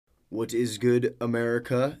What is good,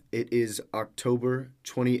 America? It is October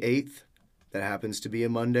 28th. That happens to be a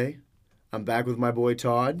Monday. I'm back with my boy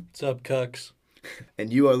Todd, What's up, cucks?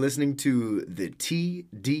 and you are listening to the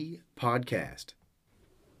TD Podcast.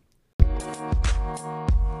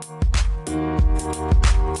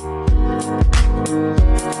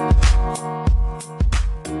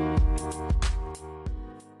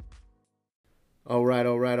 All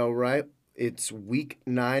right. It's week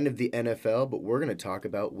 9 of the NFL, but we're going to talk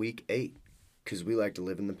about week 8 because we like to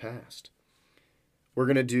live in the past. We're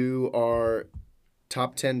going to do our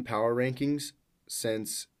top 10 power rankings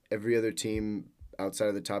since every other team outside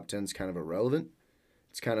of the top 10 is kind of irrelevant.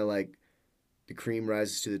 It's kind of like the cream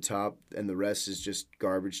rises to the top and the rest is just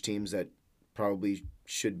garbage teams that probably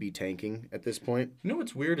should be tanking at this point. You know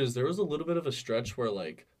what's weird is there was a little bit of a stretch where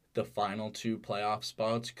the final 2 playoff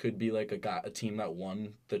spots could be a team that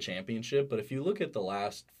won the championship. But if you look at the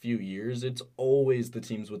last few years, it's always the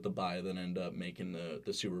teams with the bye that end up making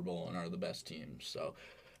the Super Bowl and are the best teams. So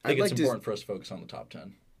I think it's important for us to focus on the top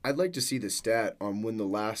 10. I'd like to see the stat on when the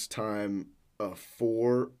last time a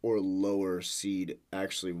 4 or lower seed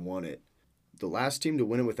actually won it. The last team to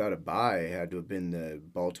win it without a bye had to have been the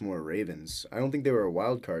Baltimore Ravens. I don't think they were a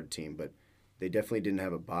wild card team, but they definitely didn't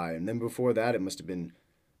have a bye. And then before that, it must have been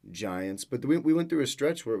Giants. But we went through a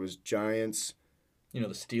stretch where it was Giants. You know,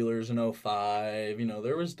 the Steelers in 05. You know,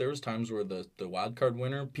 there was times where the wild card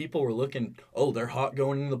winner, people were looking, oh, they're hot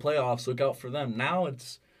going into the playoffs, look out for them. Now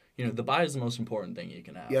it's, the bye is the most important thing you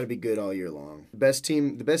can have. You got to be good all year long. The best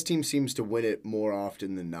team seems to win it more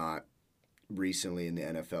often than not recently in the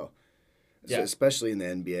NFL. Yeah. So especially in the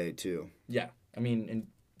NBA too. Yeah. I mean, and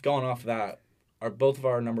going off of that, both of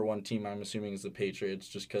our number one team, I'm assuming, is the Patriots,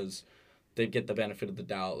 just because they get the benefit of the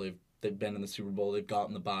doubt. They've been in the Super Bowl. They've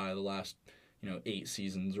gotten the bye the last 8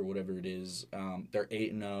 seasons or whatever it is. They're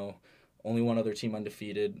 8-0. Only one other team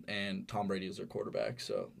undefeated, and Tom Brady is their quarterback.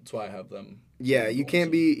 So that's why I have them. Yeah, you can't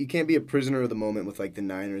be a prisoner of the moment with like the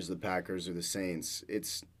Niners, the Packers, or the Saints.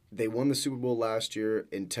 They won the Super Bowl last year.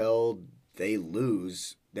 Until they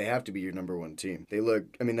lose, they have to be your number one team.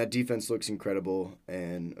 That defense looks incredible,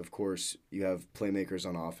 and of course you have playmakers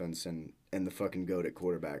on offense and the fucking GOAT at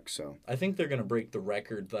quarterback. So I think they're going to break the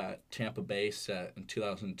record that Tampa Bay set in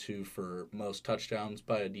 2002 for most touchdowns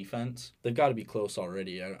by a defense. They've got to be close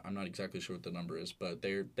already. I'm not exactly sure what the number is, but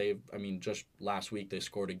just last week they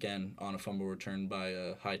scored again on a fumble return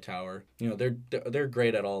by Hightower. They're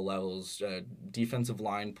great at all levels. Defensive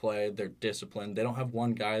line play, they're disciplined. They don't have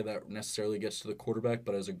one guy that necessarily gets to the quarterback,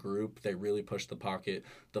 but as a group, they really push the pocket.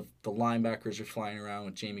 The linebackers are flying around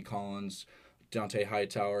with Jamie Collins, Dante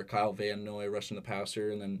Hightower, Kyle Van Noy rushing the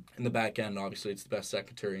passer, and then in the back end, obviously, it's the best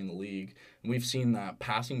secondary in the league. And we've seen that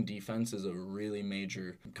passing defense is a really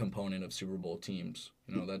major component of Super Bowl teams.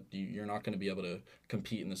 That you're not going to be able to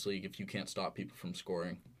compete in this league if you can't stop people from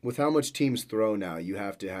scoring. With how much teams throw now, you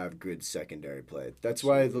have to have good secondary play. That's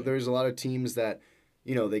why there's a lot of teams that,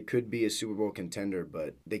 they could be a Super Bowl contender,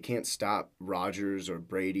 but they can't stop Rodgers or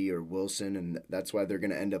Brady or Wilson, and that's why they're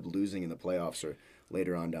going to end up losing in the playoffs or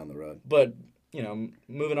later on down the road. But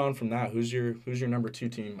moving on from that, who's your number 2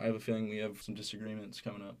 team? I have a feeling we have some disagreements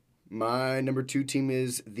coming up. My number 2 team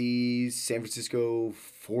is the San Francisco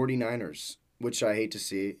 49ers, which I hate to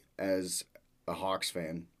see as a Hawks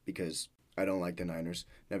fan because I don't like the Niners.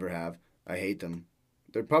 Never have. I hate them.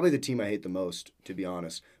 They're probably the team I hate the most, to be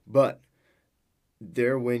honest. But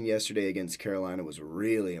their win yesterday against Carolina was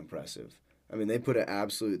really impressive. They put an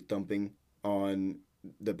absolute thumping on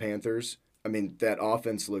the Panthers. That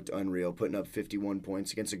offense looked unreal, putting up 51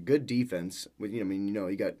 points against a good defense. With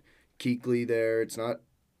you got Kuechly there. It's not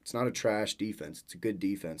a trash defense. It's a good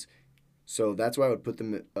defense. So that's why I would put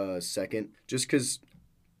them second. Just because,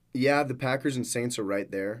 the Packers and Saints are right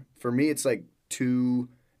there. For me, it's like 2A,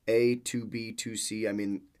 2B,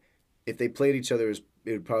 2C. If they played each other, it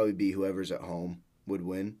would probably be whoever's at home would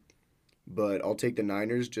win. But I'll take the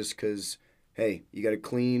Niners just because, hey, you got a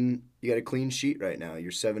clean sheet right now.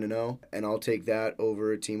 You're 7-0, and I'll take that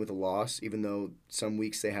over a team with a loss, even though some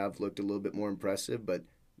weeks they have looked a little bit more impressive, but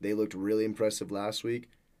they looked really impressive last week.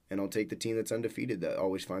 And I'll take the team that's undefeated that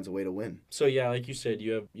always finds a way to win. So yeah, like you said,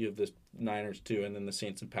 you have the Niners too, and then the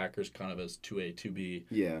Saints and Packers kind of as 2A, 2B.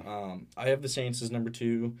 Yeah. I have the Saints as number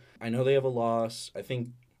 2. I know they have a loss. I think,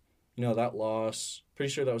 that loss,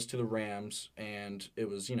 pretty sure that was to the Rams, and it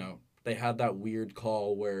was, they had that weird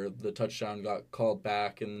call where the touchdown got called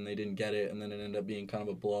back and they didn't get it, and then it ended up being kind of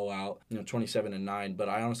a blowout, 27-9. But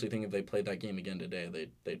I honestly think if they played that game again today,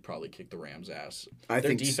 they'd probably kick the Rams' ass.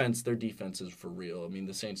 Their defense is for real.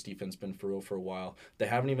 The Saints' defense been for real for a while. They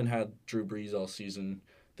haven't even had Drew Brees all season.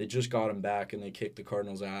 They just got him back and they kicked the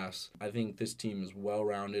Cardinals' ass. I think this team is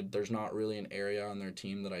well-rounded. There's not really an area on their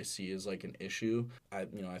team that I see as like an issue. I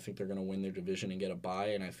think they're going to win their division and get a bye,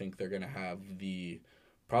 and I think they're going to have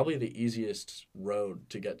probably the easiest road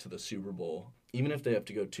to get to the Super Bowl. Even if they have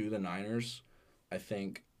to go to the Niners, I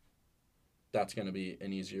think that's going to be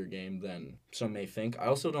an easier game than some may think. I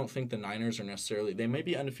also don't think the Niners are necessarily... They may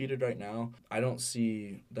be undefeated right now. I don't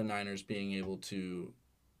see the Niners being able to,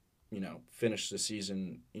 finish the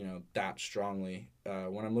season, that strongly.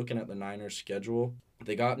 When I'm looking at the Niners' schedule,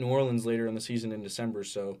 they got New Orleans later in the season in December,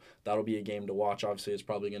 so that'll be a game to watch. Obviously, it's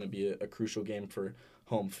probably going to be a crucial game for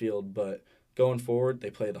home field, but going forward, they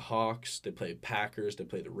play the Hawks, they play Packers, they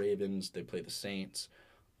play the Ravens, they play the Saints.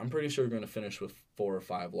 I'm pretty sure we're going to finish with 4 or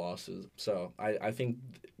 5 losses. So I think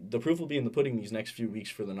the proof will be in the pudding these next few weeks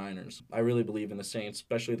for the Niners. I really believe in the Saints,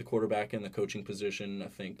 especially the quarterback and the coaching position. I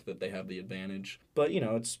think that they have the advantage. But,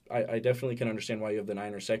 I definitely can understand why you have the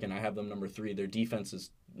Niners second. I have them number 3. Their defense is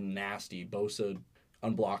nasty. Bosa,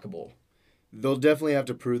 unblockable. They'll definitely have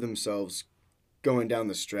to prove themselves going down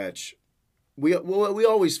the stretch. We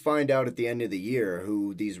always find out at the end of the year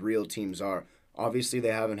who these real teams are. Obviously,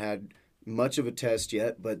 they haven't had much of a test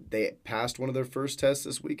yet, but they passed one of their first tests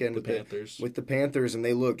this weekend with the Panthers, and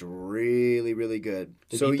they looked really, really good.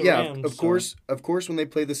 Rams, of course, when they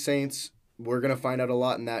play the Saints, we're gonna find out a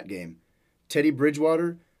lot in that game. Teddy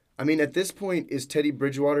Bridgewater, I mean, at this point, is Teddy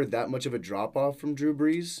Bridgewater that much of a drop off from Drew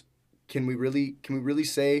Brees? Can we really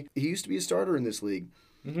say he used to be a starter in this league?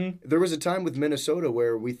 Mm-hmm. There was a time with Minnesota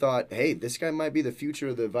where we thought, hey, this guy might be the future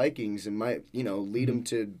of the Vikings and might, lead them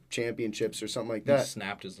to championships or something like that. He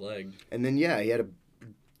snapped his leg. And then, he had a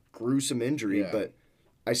gruesome injury, but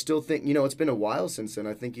I still think, it's been a while since then.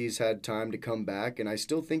 I think he's had time to come back, and I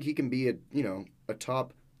still think he can be a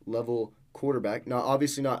top-level quarterback. Now,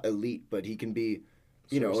 obviously not elite, but he can be,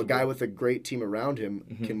 a guy with a great team around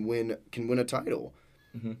him can win a title.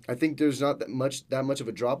 Mm-hmm. I think there's not that much of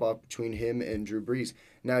a drop-off between him and Drew Brees.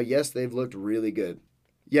 Now, yes, they've looked really good.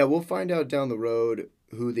 Yeah, we'll find out down the road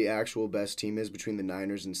who the actual best team is between the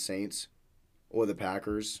Niners and Saints or the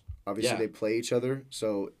Packers. Obviously, they play each other,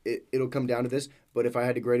 so it'll come down to this. But if I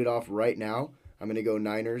had to grade it off right now, I'm going to go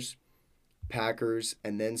Niners, Packers,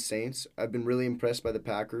 and then Saints. I've been really impressed by the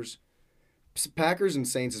Packers. Packers and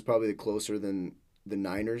Saints is probably closer than the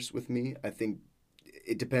Niners with me. I think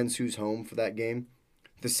it depends who's home for that game.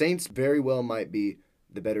 The Saints very well might be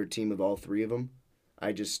the better team of all 3 of them.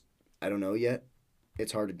 I don't know yet.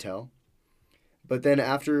 It's hard to tell. But then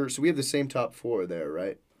so we have the same top 4 there,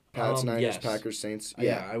 right? Pats, Niners, yes. Packers, Saints.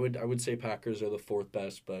 Yeah, I would say Packers are the 4th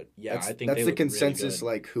best, but I think that's the consensus,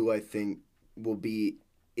 really good. who I think will be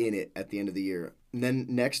in it at the end of the year. And then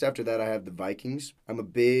next after that, I have the Vikings. I'm a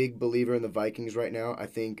big believer in the Vikings right now. I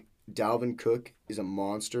think Dalvin Cook is a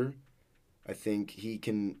monster. I think he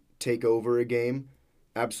can take over a game,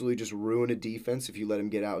 absolutely just ruin a defense if you let him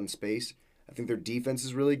get out in space. I think their defense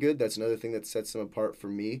is really good. That's another thing that sets them apart for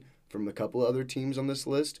me from a couple other teams on this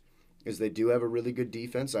list, is they do have a really good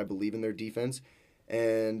defense. I believe in their defense.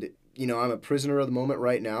 And, I'm a prisoner of the moment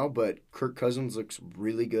right now, but Kirk Cousins looks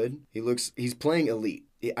really good. He's playing elite.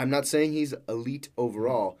 I'm not saying he's elite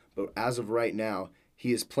overall, but as of right now,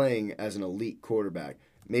 he is playing as an elite quarterback.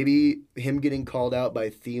 Maybe him getting called out by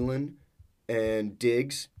Thielen and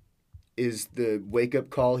Diggs is the wake-up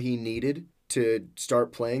call he needed to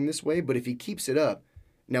start playing this way. But if he keeps it up,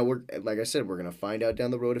 now like I said, we're going to find out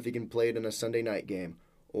down the road if he can play it in a Sunday night game,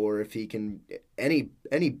 or if he can, any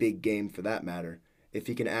big game for that matter, if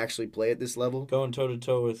he can actually play at this level. Going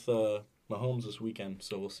toe-to-toe with Mahomes this weekend,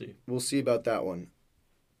 so we'll see. We'll see about that one.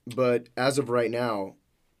 But as of right now,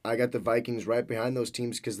 I got the Vikings right behind those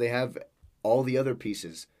teams because they have all the other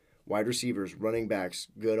pieces. Wide receivers, running backs,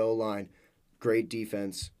 good O-line, great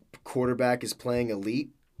defense. Quarterback is playing elite.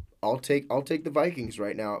 I'll take the Vikings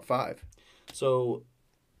right now at 5. So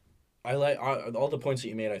I like all the points that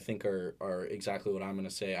you made. I think are exactly what I'm going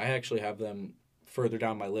to say. I actually have them further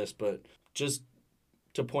down my list, but just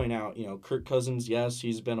to point out, Kirk Cousins, yes,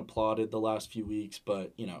 he's been applauded the last few weeks,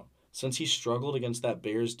 but since he struggled against that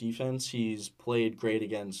Bears defense, he's played great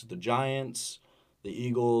against the Giants, the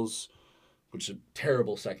Eagles, which is a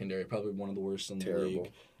terrible secondary, probably one of the worst in the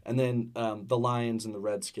league. And then the Lions and the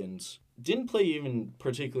Redskins. Didn't play even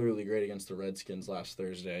particularly great against the Redskins last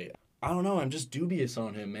Thursday. I don't know. I'm just dubious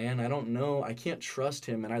on him, man. I don't know. I can't trust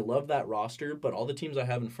him, and I love that roster, but all the teams I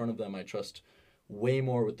have in front of them, I trust way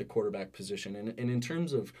more with the quarterback position. And in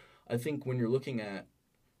terms of, I think when you're looking at,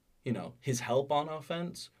 his help on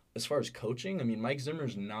offense, as far as coaching, I mean, Mike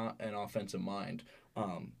Zimmer's not an offensive mind.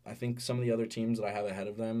 I think some of the other teams that I have ahead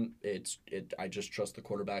of them, I just trust the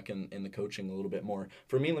quarterback and the coaching a little bit more.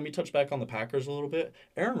 For me, let me touch back on the Packers a little bit.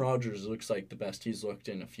 Aaron Rodgers looks like the best he's looked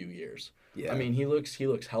in a few years. I Yeah. mean, he looks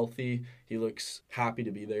healthy. He looks happy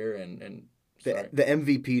to be there, and sorry. The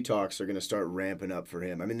MVP talks are going to start ramping up for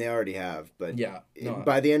him. I mean, they already have, but Yeah, no.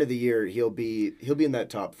 by the end of the year, he'll be in that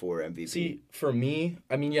top 4 MVP. See, for me,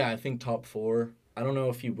 I mean, yeah, I think top 4. I don't know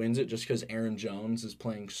if he wins it just because Aaron Jones is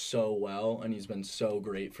playing so well and he's been so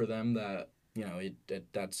great for them that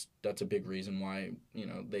that's a big reason why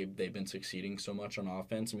they've been succeeding so much on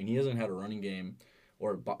offense. I mean, he hasn't had a running game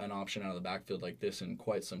or an option out of the backfield like this in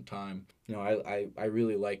quite some time. I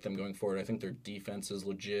really like them going forward. I think their defense is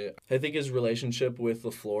legit. I think his relationship with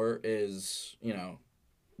LaFleur is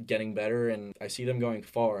getting better, and I see them going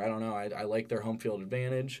far. I don't know. I like their home field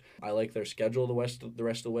advantage. I like their schedule the rest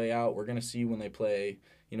of the way out. We're gonna see when they play,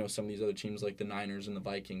 some of these other teams like the Niners and the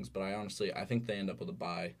Vikings. But I think they end up with a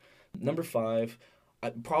bye. Number 5,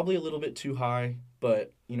 probably a little bit too high,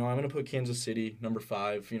 but I'm gonna put Kansas City number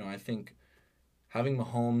 5. I think having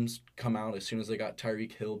Mahomes come out as soon as they got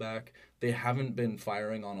Tyreek Hill back, they haven't been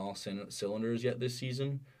firing on all cylinders yet this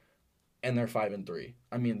season. And they're 5-3.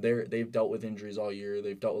 I mean, they've dealt with injuries all year.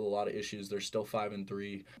 They've dealt with a lot of issues. They're still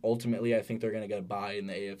 5-3. Ultimately, I think they're going to get a bye in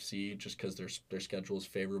the AFC just because their schedule is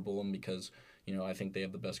favorable and because I think they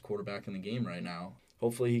have the best quarterback in the game right now.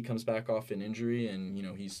 Hopefully, he comes back off an injury and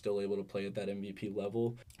he's still able to play at that MVP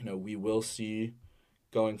level. We will see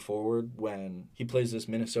going forward when he plays this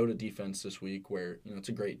Minnesota defense this week, where it's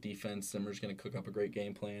a great defense. Zimmer's going to cook up a great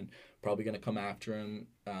game plan. Probably going to come after him.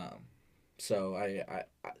 So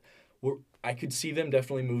I could see them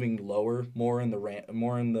definitely moving lower, more in the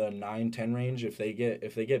 9-10 range. If they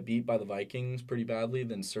get beat by the Vikings pretty badly,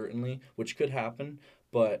 then certainly, which could happen.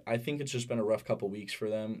 But I think it's just been a rough couple weeks for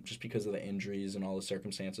them, just because of the injuries and all the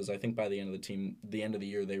circumstances. I think by the end of the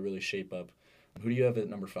year, they really shape up. Who do you have at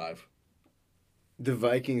number 5? The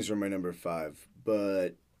Vikings are my number 5,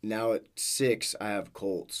 but now at 6, I have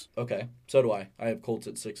Colts. Okay, so do I. I have Colts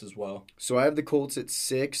at 6 as well. So I have the Colts at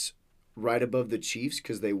 6. Right above the Chiefs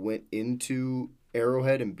because they went into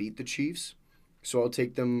Arrowhead and beat the Chiefs. So I'll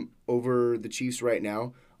take them over the Chiefs right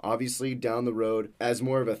now. Obviously, down the road, as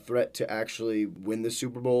more of a threat to actually win the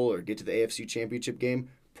Super Bowl or get to the AFC Championship game,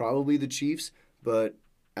 probably the Chiefs. But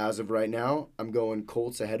as of right now, I'm going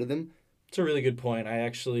Colts ahead of them. It's a really good point.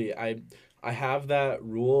 I have that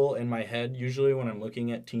rule in my head. Usually when I'm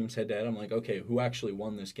looking at teams head-to-head, I'm like, okay, who actually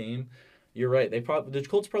won this game? You're right. The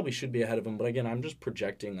Colts probably should be ahead of them, but again, I'm just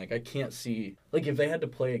projecting. Like, I can't see, like, if they had to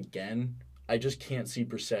play again, I just can't see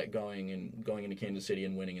Brissett going into Kansas City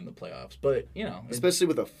and winning in the playoffs. But especially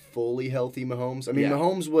with a fully healthy Mahomes. I mean, yeah.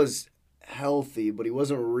 Mahomes was healthy, but he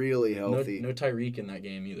wasn't really healthy. No Tyreek in that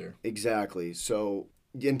game either. Exactly. So,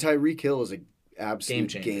 and Tyreek Hill is an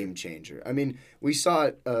absolute game changer. I mean, we saw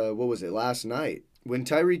it. What was it last night? When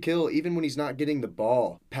Tyreek Hill, even when he's not getting the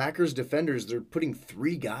ball, Packers defenders, they're putting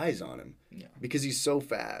 3 guys on him because he's so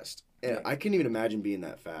fast. And I couldn't even imagine being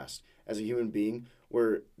that fast as a human being,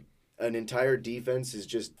 where an entire defense is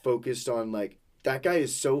just focused on, like, that guy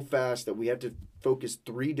is so fast that we have to focus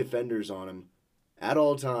 3 defenders on him at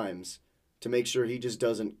all times to make sure he just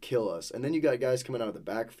doesn't kill us. And then you got guys coming out of the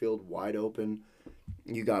backfield wide open.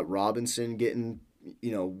 You got Robinson getting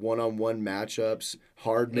one-on-one matchups.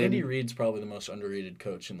 Hardman. Andy Reid's probably the most underrated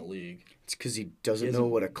coach in the league. It's because he doesn't know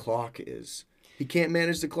what a clock is. He can't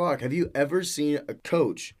manage the clock. Have you ever seen a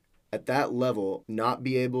coach at that level not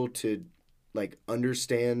be able to, like,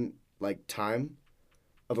 understand, like, time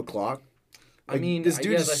of a clock? Like, I mean, this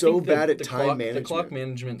dude's so bad at time management. The clock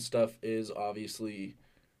management stuff is obviously,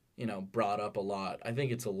 brought up a lot. I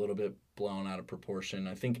think it's a little bit blown out of proportion.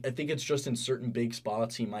 I think it's just in certain big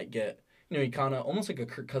spots he might get. He kind of, almost like a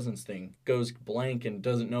Kirk Cousins thing, goes blank and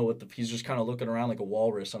doesn't know he's just kind of looking around like a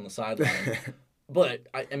walrus on the sideline. But,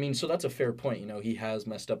 I mean, so that's a fair point. He has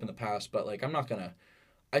messed up in the past, but, like,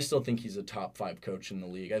 I still think he's a top 5 coach in the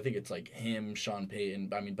league. I think it's, like, him, Sean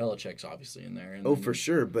Payton. I mean, Belichick's obviously in there. And for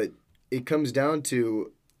sure, but it comes down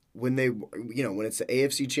to when when it's the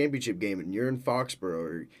AFC Championship game and you're in Foxborough,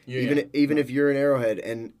 or even if you're in Arrowhead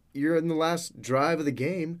and you're in the last drive of the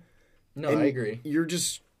game. No, I agree. You're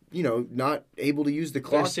just not able to use the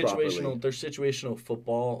clock properly. Their situational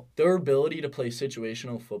football, their ability to play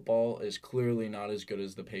situational football is clearly not as good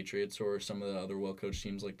as the Patriots or some of the other well-coached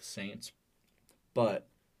teams like the Saints. But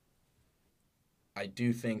I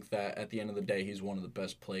do think that at the end of the day, he's one of the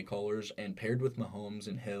best play callers, and paired with Mahomes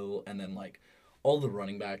and Hill, and then, like, all the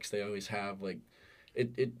running backs they always have, like,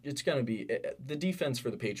 It's going to be the defense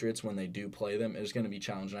for the Patriots when they do play them is going to be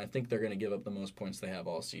challenging. I think they're going to give up the most points they have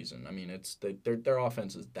all season. I mean, their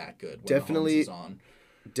offense is that good when Mahomes is on.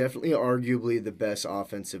 Definitely, arguably the best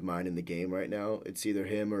offensive mind in the game right now. It's either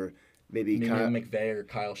him or maybe McVay or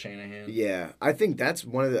Kyle Shanahan. Yeah, I think that's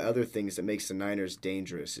one of the other things that makes the Niners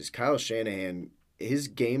dangerous is Kyle Shanahan. His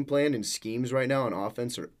game plan and schemes right now on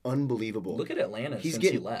offense are unbelievable. Look at Atlanta he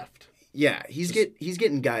left. Yeah, he's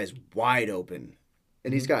getting guys wide open,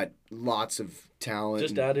 and he's got lots of talent.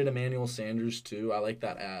 Just added Emmanuel Sanders too. I like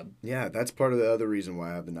that ad. Yeah, that's part of the other reason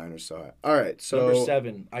why I have the Niners so high. All right, so number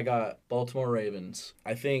 7, I got Baltimore Ravens.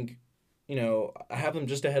 I think, I have them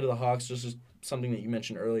just ahead of the Hawks. Just as something that you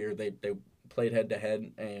mentioned earlier. They played head to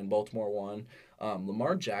head, and Baltimore won.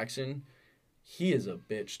 Lamar Jackson, he is a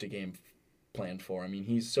bitch to game planned for. I mean,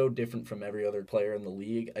 he's so different from every other player in the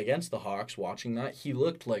league. Against the Hawks, watching that, he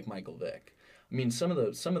looked like Michael Vick. I mean, some of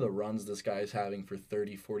the runs this guy's having for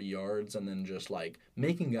 30, 40 yards and then just like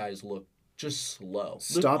making guys look just slow,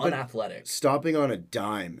 unathletic. Stopping on a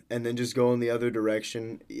dime and then just going the other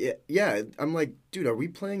direction. Yeah, I'm like, dude, are we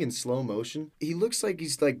playing in slow motion? He looks like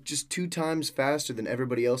he's like just 2 times faster than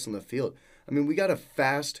everybody else on the field. I mean, we got a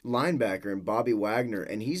fast linebacker in Bobby Wagner,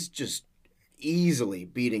 and he's just easily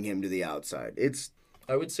beating him to the outside.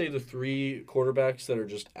 I would say the 3 quarterbacks that are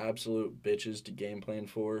just absolute bitches to game plan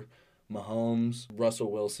for, Mahomes,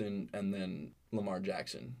 Russell Wilson, and then Lamar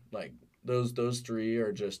Jackson. Like those 3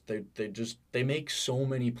 are just they make so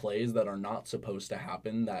many plays that are not supposed to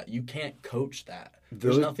happen that you can't coach that.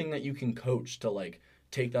 There's nothing that you can coach to like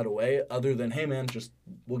take that away other than, hey man, just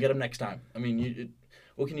we'll get them next time. I mean,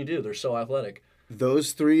 what can you do? They're so athletic.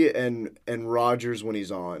 Those 3 and Rodgers when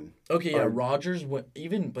he's on. Okay, yeah, Rodgers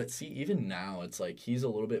even now it's like he's a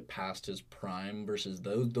little bit past his prime versus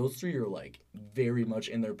those 3 are like very much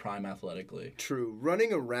in their prime athletically. True.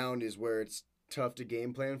 Running around is where it's tough to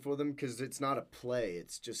game plan for them because it's not a play.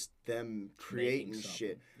 It's just them creating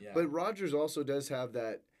shit. Yeah. But Rodgers also does have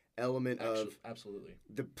that element of absolutely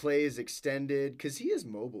the play is extended because he is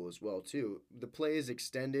mobile as well too. The play is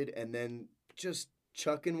extended and then just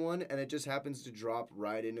chucking one and it just happens to drop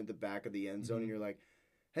right into the back of the end zone and you're like,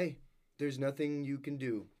 hey, there's nothing you can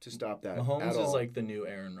do to stop that. Mahomes is like the new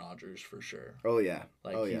Aaron Rodgers for sure. Oh yeah.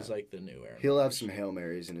 He's like the new Aaron He'll Rodgers. have some Hail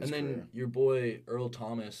Marys in his career. And then your boy Earl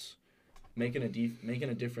Thomas making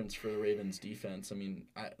a difference for the Ravens defense. I mean,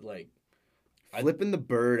 flipping the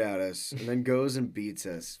bird at us and then goes and beats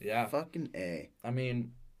us. Yeah. Fucking A. I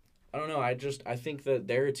mean, I don't know. I think that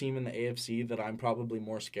they're a team in the AFC that I'm probably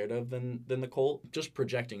more scared of than the Colts. Just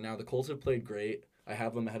projecting. Now, the Colts have played great. I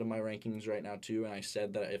have them ahead of my rankings right now, too, and I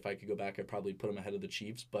said that if I could go back, I'd probably put them ahead of the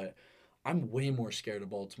Chiefs, but I'm way more scared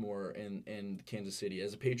of Baltimore and Kansas City.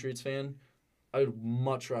 As a Patriots fan, I would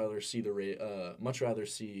much rather see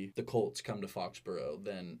the Colts come to Foxborough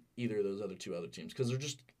than either of those two other teams because they're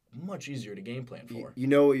just much easier to game plan for. You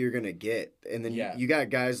know what you're going to get. And then you got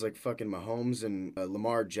guys like fucking Mahomes and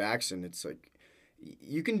Lamar Jackson. It's like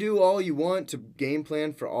you can do all you want to game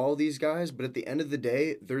plan for all these guys, but at the end of the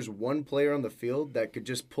day, there's one player on the field that could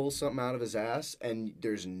just pull something out of his ass and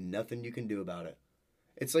there's nothing you can do about it.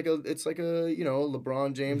 It's like a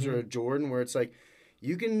LeBron James or a Jordan where it's like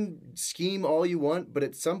you can scheme all you want, but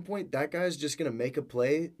at some point that guy's just going to make a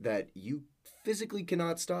play that you physically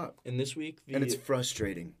cannot stop. And this week and it's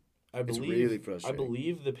frustrating. It's really frustrating. I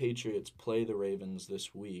believe the Patriots play the Ravens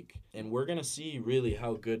this week, and we're going to see really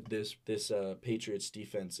how good this Patriots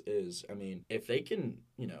defense is. I mean, if they can,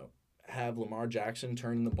 have Lamar Jackson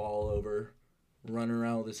turning the ball over, running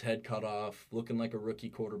around with his head cut off, looking like a rookie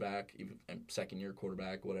quarterback, even second-year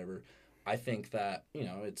quarterback, whatever, I think that,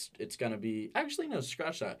 it's going to be... Actually, no,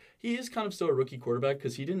 scratch that. He is kind of still a rookie quarterback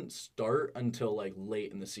because he didn't start until,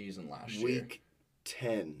 late in the season last year. Week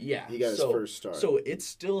 10. Yeah. He got his first start. So it's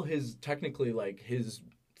still technically his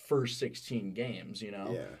first 16 games, Yeah.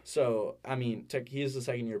 So, I mean, he is a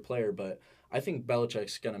second-year player, but I think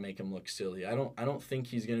Belichick's going to make him look silly. I don't think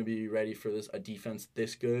he's going to be ready for a defense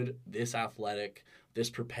this good, this athletic,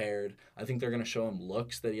 this prepared. I think they're going to show him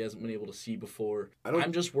looks that he hasn't been able to see before.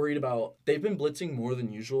 I'm just worried about... They've been blitzing more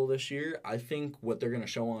than usual this year. I think what they're going to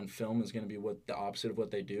show on film is going to be the opposite of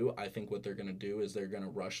what they do. I think what they're going to do is they're going to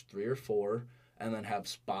rush 3 or 4 and then have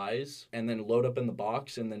spies and then load up in the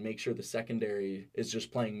box and then make sure the secondary is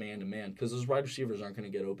just playing man-to-man because those wide receivers aren't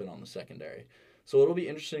going to get open on the secondary. So it'll be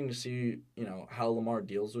interesting to see, how Lamar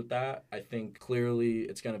deals with that. I think clearly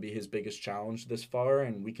it's going to be his biggest challenge this far,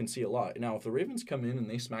 and we can see a lot. Now, if the Ravens come in and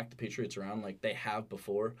they smack the Patriots around like they have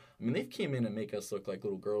before, I mean, they've came in and make us look like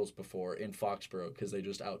little girls before in Foxborough because they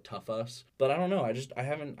just out-tough us. But I don't know.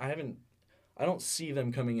 I I don't see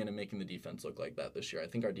them coming in and making the defense look like that this year. I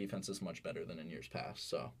think our defense is much better than in years past.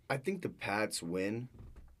 So I think the Pats win,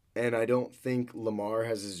 and I don't think Lamar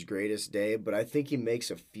has his greatest day, but I think he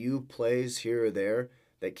makes a few plays here or there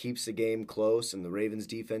that keeps the game close, and the Ravens'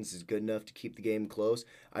 defense is good enough to keep the game close.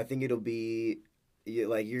 I think it'll be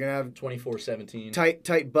like you're gonna have 24-17.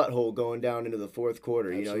 tight butthole going down into the fourth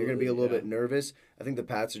quarter. Absolutely, You're gonna be a little bit nervous. I think the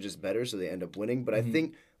Pats are just better, so they end up winning. But I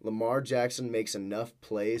think Lamar Jackson makes enough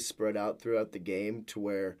plays spread out throughout the game to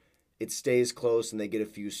where it stays close and they get a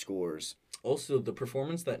few scores. Also, the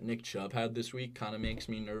performance that Nick Chubb had this week kind of makes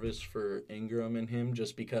me nervous for Ingram and him,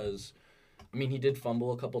 just because, I mean, he did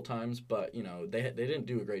fumble a couple times, but, they didn't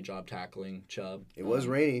do a great job tackling Chubb. It was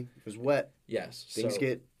rainy. It was wet. Yes. Things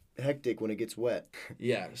get hectic when it gets wet.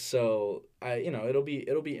 Yeah, so it'll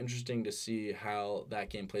be interesting to see how that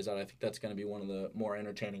game plays out. I think that's going to be one of the more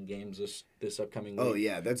entertaining games this upcoming week. Oh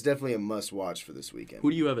yeah, that's definitely a must watch for this weekend. Who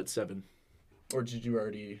do you have at 7? Or did you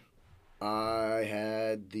already? I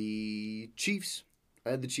had the Chiefs.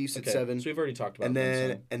 At 7. So we've already talked about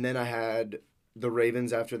and then I had the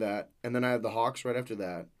Ravens after that, and then I had the Hawks right after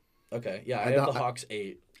that. Okay, yeah, I have the Hawks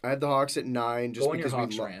 8. I had the Hawks at 9 just Go on because your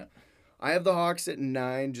Hawks rant. I have the Hawks at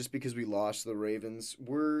 9 just because we lost to the Ravens.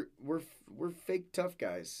 We're fake tough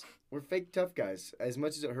guys. We're fake tough guys. As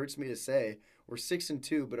much as it hurts me to say, we're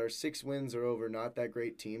 6-2, but our 6 wins are over not that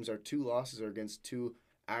great teams. Our 2 losses are against 2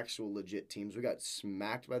 actual legit teams. We got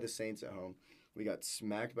smacked by the Saints at home. We got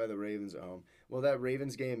smacked by the Ravens at home. Well, that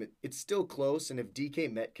Ravens game, it's still close, and if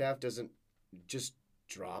DK Metcalf doesn't just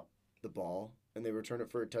drop the ball and they return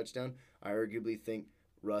it for a touchdown, I arguably think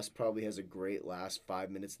Russ probably has a great last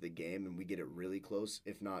 5 minutes of the game, and we get it really close,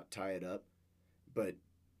 if not tie it up. But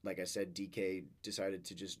like I said, DK decided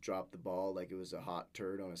to just drop the ball like it was a hot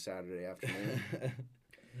turd on a Saturday afternoon.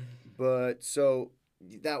 But so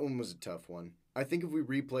that one was a tough one. I think if we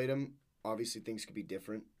replayed them, obviously things could be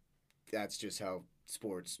different. That's just how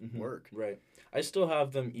sports work. Right. I still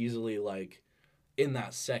have them easily in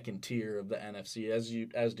that second tier of the NFC,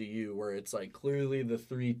 as do you, where it's clearly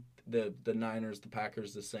the Niners, the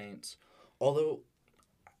Packers, the Saints. Although,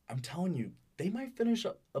 I'm telling you, they might finish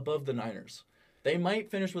above the Niners. They might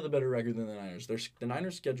finish with a better record than the Niners. The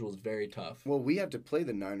Niners' schedule is very tough. Well, we have to play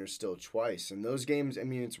the Niners still twice. And those games, I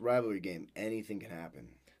mean, it's a rivalry game. Anything can happen.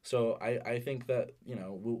 So I think that,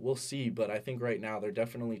 we'll see. But I think right now they're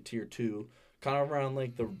definitely tier 2. Kind of around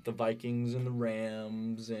the Vikings and the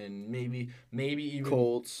Rams and maybe even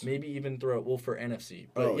Colts. Maybe even throw for NFC.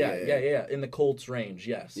 But yeah. In the Colts range,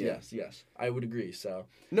 yes. I would agree. So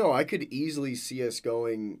no, I could easily see us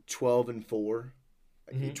going 12-4.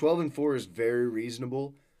 12-4 is very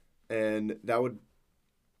reasonable, and that would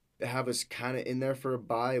have us kind of in there for a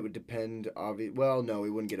bye. It would depend. Well, no,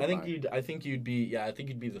 we wouldn't get a bye. I think you'd be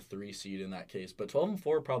the 3 seed in that case. But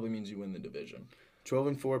 12-4 probably means you win the division.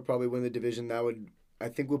 12-4 probably win the division. I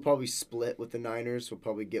think we'll probably split with the Niners. We'll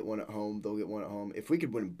probably get one at home. They'll get one at home. If we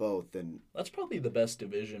could win both, then that's probably the best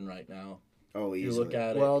division right now. Oh, easily. You look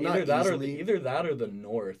at well, it. Either that or the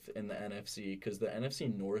North in the NFC, because the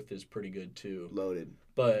NFC North is pretty good too. Loaded.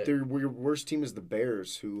 But your worst team is the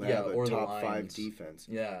Bears, who have a top 5 defense.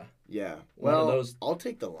 Yeah. Yeah. Well, I'll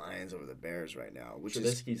take the Lions over the Bears right now, which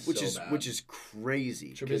is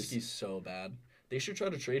crazy. Trubisky's so bad. They should try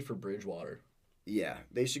to trade for Bridgewater. Yeah,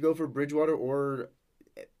 they should go for Bridgewater or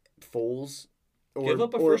Foles or give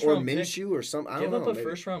up a first round Minshew pick. Or something. Give up a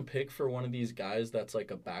first round pick for one of these guys that's a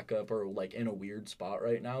backup or in a weird spot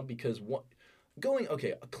right now, because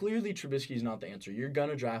clearly Trubisky's not the answer. You're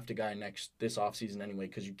gonna draft a guy this offseason anyway,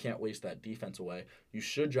 because you can't waste that defense away. You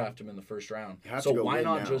should draft him in the first round. So why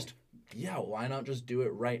not just do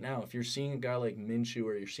it right now? If you're seeing a guy like Minshew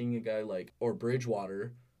or you're seeing a guy or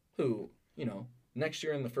Bridgewater, who next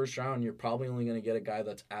year in the first round, you're probably only going to get a guy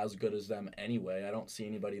that's as good as them anyway. I don't see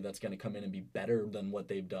anybody that's going to come in and be better than what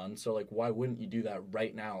they've done. So, why wouldn't you do that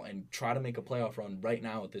right now and try to make a playoff run right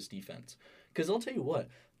now with this defense? Because I'll tell you what,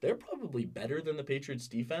 they're probably better than the Patriots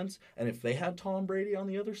defense. And if they had Tom Brady on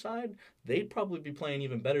the other side, they'd probably be playing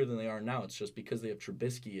even better than they are now. It's just because they have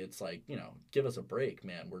Trubisky. It's give us a break,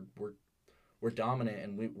 man. We're dominant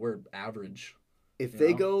and we're average. If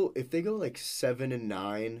they go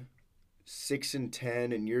 7-9.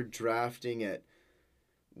 6-10, and you're drafting at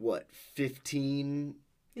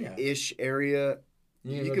 15-ish area.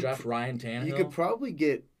 You could draft Ryan Tannehill. You could probably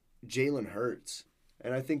get Jalen Hurts,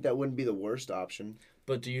 and I think that wouldn't be the worst option.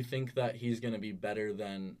 But do you think that he's going to be better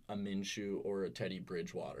than a Minshew or a Teddy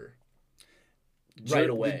Bridgewater? Right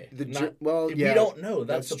away. We don't know.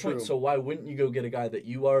 That's the point. True. So why wouldn't you go get a guy that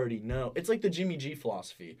you already know? It's like the Jimmy G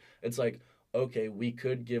philosophy. It's okay, we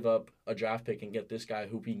could give up a draft pick and get this guy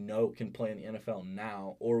who we know can play in the NFL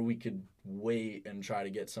now, or we could wait and try to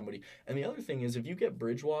get somebody. And the other thing is, if you get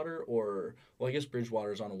Bridgewater, or, well, I guess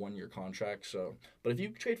Bridgewater's on a 1-year contract, so, but if you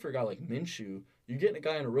trade for a guy like Minshew, you're getting a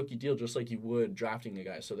guy on a rookie deal just like you would drafting a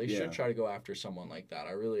guy. So they should try to go after someone like that.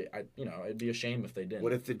 It'd be a shame if they didn't.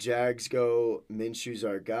 What if the Jags go, Minshew's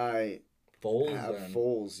our guy, Foles?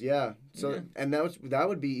 Foles, yeah. So, Yeah. and that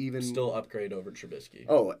would be even... Still upgrade over Trubisky.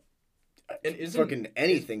 Oh, and fucking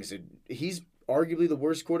anything. He's arguably the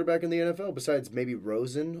worst quarterback in the NFL besides maybe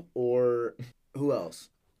Rosen or who else?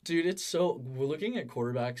 Dude, we're looking at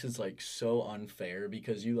quarterbacks is like so unfair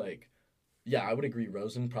because yeah, I would agree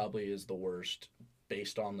Rosen probably is the worst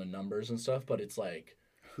based on the numbers and stuff, but it's like,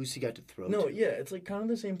 who's he got to throw no, to? yeah, it's like kind of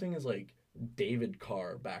the same thing as like David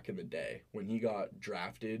Carr back in the day when he got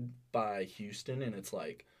drafted by Houston, and it's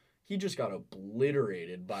like he just got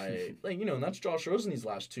obliterated by and that's Josh Rosen these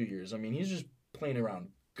last 2 years. I mean, he's just playing around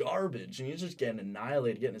garbage and he's just getting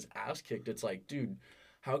annihilated, getting his ass kicked. It's like, dude,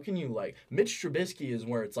 how can you Mitch Trubisky is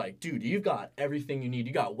where it's like, dude, you've got everything you need.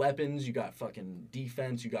 You got weapons, you got fucking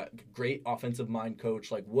defense, you got great offensive mind coach.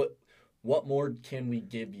 Like what more can we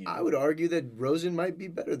give you? I would argue that Rosen might be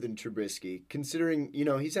better than Trubisky, considering,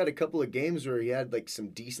 he's had a couple of games where he had some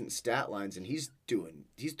decent stat lines and he's throwing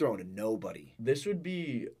to nobody. This would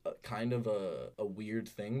be kind of a weird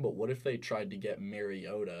thing, but what if they tried to get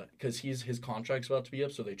Mariota? Because his contract's about to be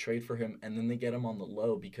up, so they trade for him and then they get him on the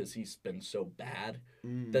low because he's been so bad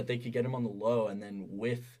that they could get him on the low, and then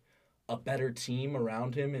with a better team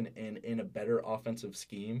around him and in a better offensive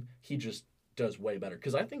scheme, he just does way better.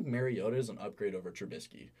 Because I think Mariota is an upgrade over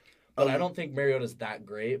Trubisky. But I don't think Mariota's that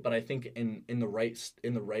great. But I think in the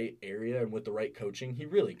right area and with the right coaching, he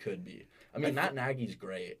really could be. I mean, Matt Nagy's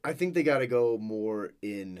great. I think they got to go more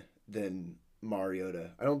in than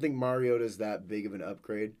Mariota. I don't think Mariota's that big of an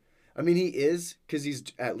upgrade. I mean, he is because he's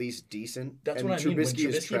at least decent. That's and what I mean. When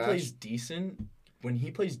Trubisky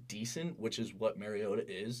plays decent, which is what Mariota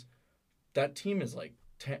is, that team is like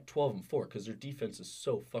 12-4 because their defense is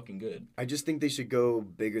so fucking good. I just think they should go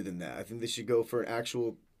bigger than that. I think they should go for an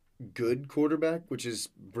actual good quarterback, which is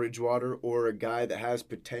Bridgewater, or a guy that has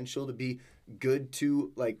potential to be good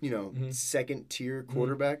to second tier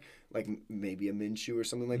quarterback, like maybe a Minshew or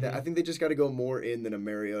something like that. I think they just got to go more in than a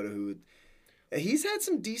Mariota who. He's had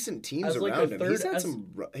some decent teams around him.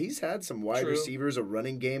 He's had some wide receivers, a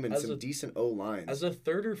running game, and some decent O-lines. As a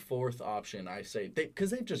third or fourth option, I say,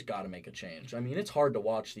 because they've just got to make a change. I mean, it's hard to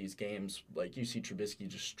watch these games. Like, you see Trubisky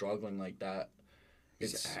just struggling like that.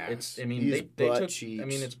 It's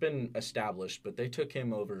it's been established, but they took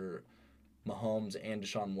him over Mahomes and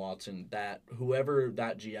Deshaun Watson. That whoever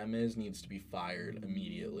that GM is needs to be fired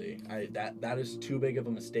immediately. That is too big of a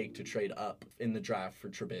mistake to trade up in the draft for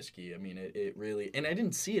Trubisky. I mean, it really, and I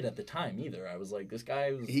didn't see it at the time either. I was like, this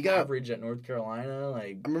guy was average at North Carolina.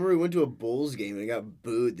 I remember he went to a Bulls game and he got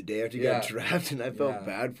booed the day after he got drafted, and I felt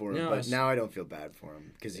bad for him. But now I don't feel bad for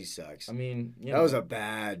him because he sucks. I mean, that was a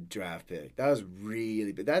bad draft pick. That was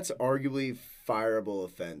really bad. That's arguably fireable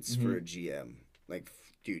offense for a GM. Like,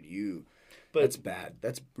 dude, But that's bad.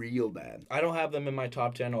 That's real bad. I don't have them in my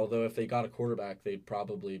top 10, although if they got a quarterback, they'd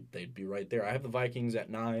be right there. I have the Vikings at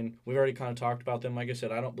 9. We've already kind of talked about them. Like I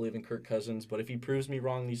said, I don't believe in Kirk Cousins, but if he proves me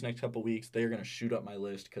wrong these next couple weeks, they're going to shoot up my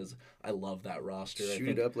list because I love that roster.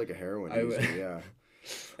 Shoot it up like a heroin user, yeah.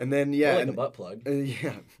 And then, yeah. Like a butt plug.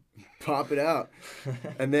 Yeah. Pop it out.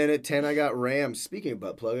 And then at 10, I got Rams. Speaking of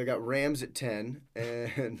butt plug, I got Rams at 10,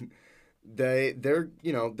 and they're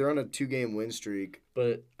on a 2-game win streak,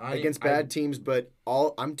 but against bad teams. But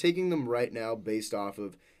I'm taking them right now based off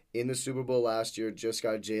of in the Super Bowl last year. Just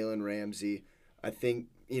got Jalen Ramsey. I think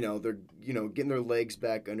they're getting their legs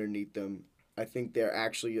back underneath them. I think they're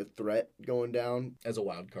actually a threat going down as a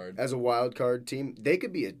wild card. As a wild card team, they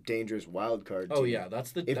could be a dangerous wild card team. Oh yeah,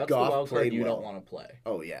 that's the wild card you don't want to play.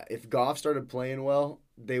 Oh yeah, if Goff started playing well,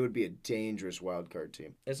 they would be a dangerous wild card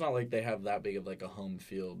team. It's not like they have that big of like a home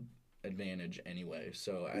field advantage anyway.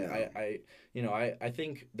 So I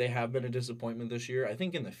think they have been a disappointment this year. I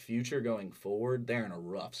think in the future going forward, they're in a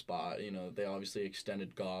rough spot. They obviously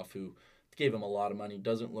extended Goff, who gave him a lot of money.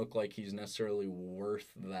 Doesn't look like he's necessarily worth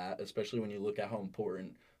that, especially when you look at how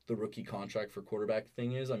important the rookie contract for quarterback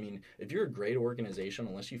thing is. I mean, if you're a great organization,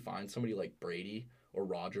 unless you find somebody like Brady or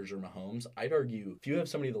Rodgers or Mahomes, I'd argue if you have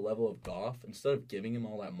somebody the level of Goff, instead of giving him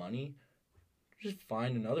all that money, just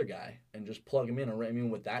find another guy and just plug him in. I mean,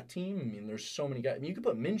 with that team, there's so many guys. You could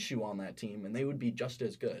put Minshew on that team, and they would be just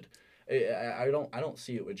as good. I don't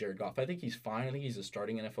see it with Jared Goff. I think he's fine. I think he's a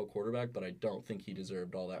starting NFL quarterback, but I don't think he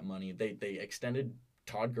deserved all that money. They extended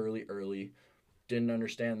Todd Gurley early. didn't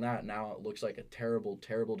understand that. Now it looks like a terrible,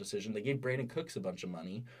 terrible decision. They gave Brandon Cooks a bunch of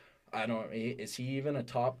money. I don't. Is he even a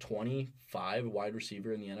top 25 wide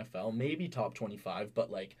receiver in the NFL? Maybe top 25,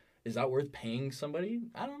 but like, is that worth paying somebody?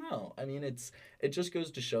 I don't know. I mean, it just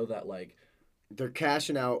goes to show that like they're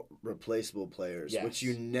cashing out replaceable players, yes, which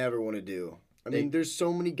you never want to do. I they, mean, there's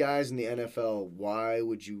so many guys in the NFL. Why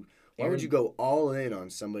would you go all in on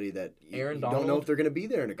somebody that you don't know if they're going to be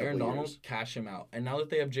there in a couple Aaron of years? Donald, cash him out. And now that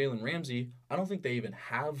they have Jalen Ramsey, I don't think they even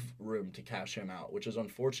have room to cash him out, which is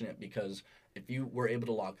unfortunate because if you were able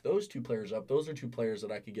to lock those two players up, those are two players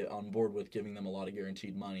that I could get on board with giving them a lot of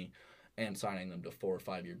guaranteed money and signing them to 4 or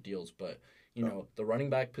 5 year deals. But, you know, the running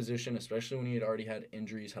back position, especially when he had already had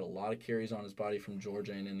injuries, had a lot of carries on his body from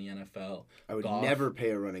Georgia and in the NFL. I would never pay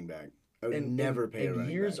a running back. I would never pay a running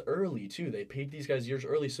back. Years early, too. They paid these guys years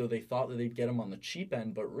early, so they thought that they'd get them on the cheap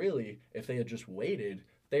end. But really, if they had just waited,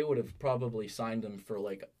 they would have probably signed them for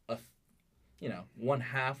like a, you know,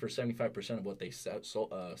 1/2 or 75% of what they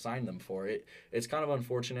signed them for. It's kind of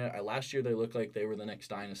unfortunate. Last year, they looked like they were the next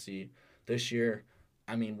dynasty. This year,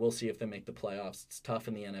 I mean, we'll see if they make the playoffs. It's tough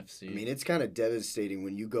in the NFC. I mean, it's kind of devastating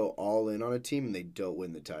when you go all in on a team and they don't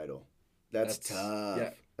win the title. That's tough.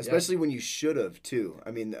 Yeah, especially when you should have too.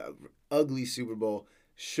 I mean, the ugly Super Bowl,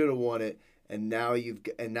 should have won it, and now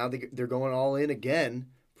they're going all in again,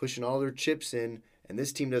 pushing all their chips in, and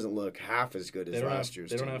this team doesn't look half as good as last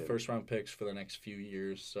year's. They don't have first round picks for the next few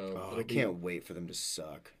years, so I can't wait for them to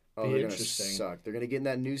suck. They're going to suck. They're going to get in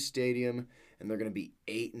that new stadium, and they're going to be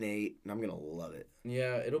 8-8, and I'm going to love it.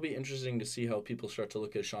 Yeah, it'll be interesting to see how people start to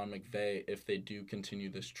look at Sean McVay if they do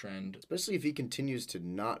continue this trend. Especially if he continues to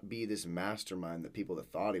not be this mastermind that people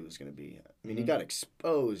thought he was going to be. I mean, he got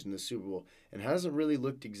exposed in the Super Bowl and hasn't really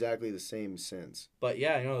looked exactly the same since. But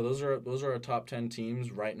yeah, you know, those are our top 10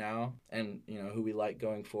 teams right now, and you know who we like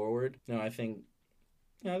going forward. You know, I think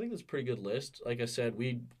that's a pretty good list. Like I said,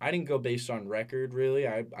 I didn't go based on record, really.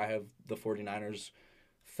 I have the 49ers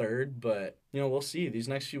third, but, you know, we'll see. These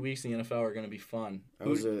next few weeks in the NFL are going to be fun. I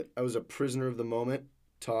was a prisoner of the moment.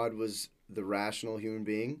 Todd was the rational human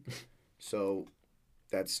being. So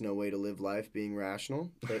that's no way to live life, being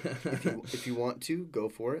rational. But if you want to, go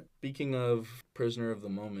for it. Speaking of prisoner of the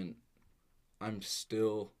moment, I'm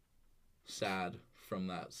still sad from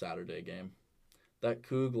that Saturday game. That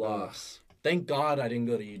Coug loss. Thank God I didn't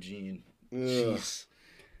go to Eugene. Jeez.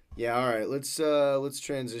 Yeah, all right. Let's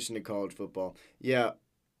transition to college football. Yeah,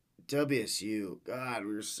 WSU. God,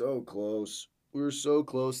 we were so close. We were so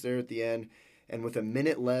close there at the end. And with a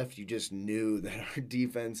minute left, you just knew that our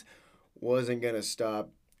defense wasn't going to stop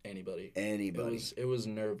anybody. It was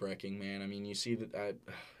nerve-wracking, man. I mean, you see that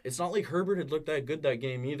it's not like Herbert had looked that good that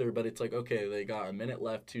game either, but it's like, okay, they got a minute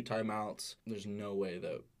left, 2 timeouts. There's no way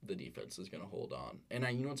that the defense is going to hold on. And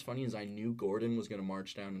you know what's funny is I knew Gordon was going to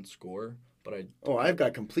march down and score, but I've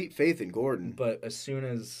got complete faith in Gordon. But as soon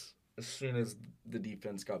as the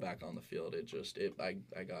defense got back on the field,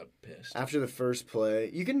 I got pissed. After the first play,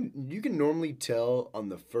 you can normally tell on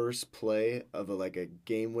the first play of a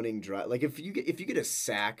game-winning drive. Like if you get a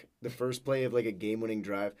sack the first play of like a game-winning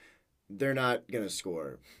drive, they're not going to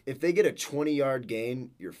score. If they get a 20-yard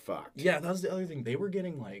gain, you're fucked. Yeah, that was the other thing. They were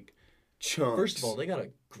getting like chunks. First of all, they got a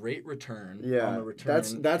great return. Yeah, on the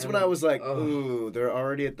return. That's when I was like, ooh, they're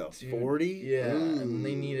already at the 40. Yeah, and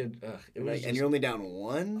they needed. And you're only down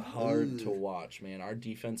 1. Hard to watch, man. Our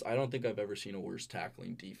defense. I don't think I've ever seen a worse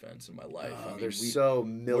tackling defense in my life. I mean, they're so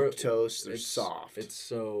milquetoast. They're soft. It's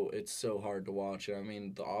so hard to watch. I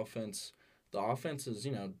mean, the offense is,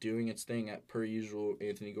 you know, doing its thing at per usual.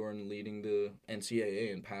 Anthony Gordon leading the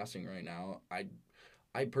NCAA in passing right now.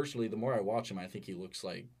 I personally, the more I watch him, I think he looks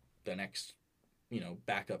like the next, you know,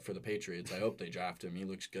 backup for the Patriots. I hope they draft him. He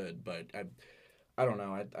looks good, but I don't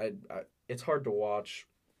know. I it's hard to watch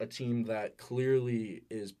a team that clearly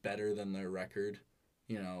is better than their record.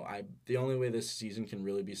 You know, the only way this season can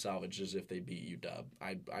really be salvaged is if they beat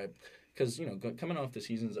UW. Because, you know, coming off the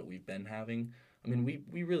seasons that we've been having, I mean,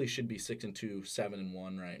 we really should be 6-2,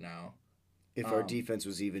 7-1 right now. If our defense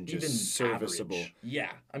was even serviceable. Average.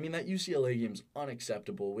 Yeah. I mean, that UCLA game's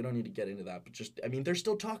unacceptable. We don't need to get into that. But I mean, they're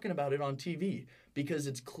still talking about it on TV because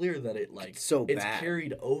it's clear that it's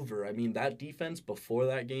carried over. I mean, that defense before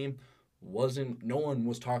that game no one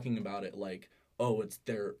was talking about it like, oh, it's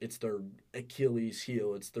their Achilles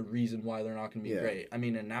heel. It's the reason why they're not going to be great. I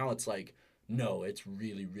mean, and now it's like, no, it's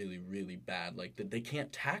really, really, really bad. Like, they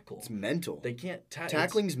can't tackle. It's mental. They can't tackle.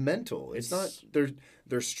 Tackling's mental. It's not.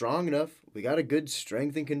 They're strong enough. We got a good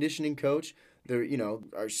strength and conditioning coach.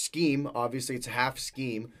 Our scheme, obviously, it's half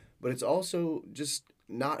scheme, but it's also just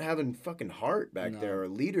not having fucking heart back there No. or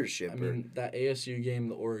leadership. I mean, that ASU game,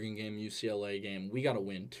 the Oregon game, UCLA game, we got to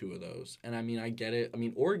win 2 of those. And I mean, I get it. I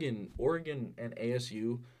mean, Oregon and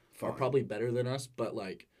ASU are Fine. probably better than us, but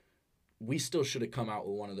like we still should have come out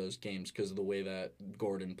with one of those games because of the way that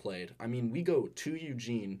Gordon played. I mean, we go to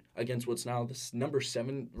Eugene against what's now the number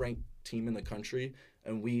 7 ranked team in the country,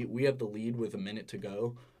 and we have the lead with a minute to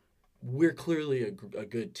go. We're clearly a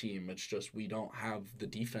good team. It's just we don't have the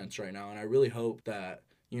defense right now, and I really hope that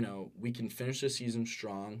we can finish this season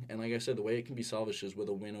strong. And like I said, the way it can be salvaged is with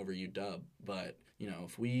a win over UW. But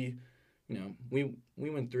if we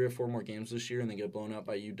win 3 or 4 more games this year and then get blown out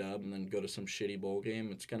by UW and then go to some shitty bowl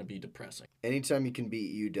game, it's gonna be depressing. Anytime you can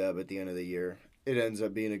beat UW at the end of the year, it ends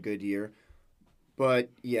up being a good year. But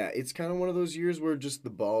yeah, it's kind of one of those years where just the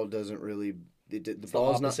ball doesn't really. The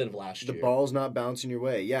ball's opposite of last year. The ball's not bouncing your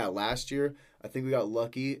way. Yeah, last year I think we got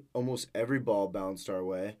lucky. Almost every ball bounced our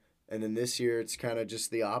way, and then this year it's kind of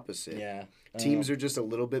just the opposite. Yeah, teams are just a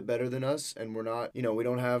little bit better than us, and we're not. We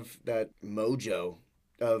don't have that mojo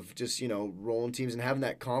of just rolling teams and having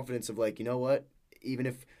that confidence of like, you know what, even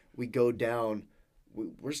if we go down,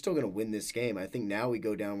 we're still gonna win this game. I think now we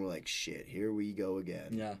go down, we're like, shit, here we go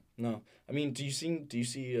again. Yeah, no, I mean, do you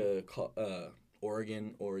see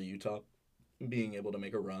Oregon or Utah being able to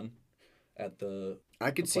make a run at the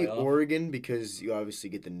I could the see playoff? Oregon because you obviously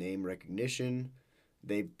get the name recognition.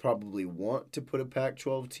 They probably want to put a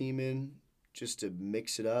Pac-12 team in just to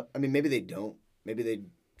mix it up. I mean, maybe they don't. Maybe they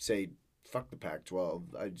say, fuck the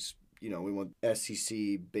Pac-12. We want SEC,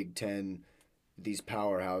 Big Ten, these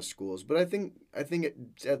powerhouse schools. But I think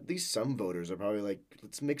at least some voters are probably like,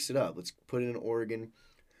 let's mix it up. Let's put in Oregon.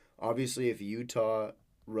 Obviously, if Utah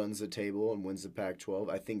runs the table and wins the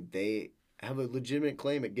Pac-12, I think they have a legitimate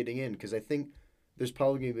claim at getting in because I think there's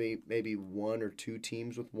probably going to be maybe 1 or 2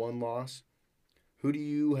 teams with 1 loss. Who do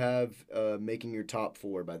you have making your top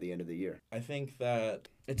 4 by the end of the year? I think that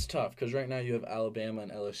it's tough because right now you have Alabama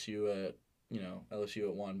and LSU at LSU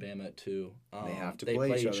at 1, Bama at 2. They have to play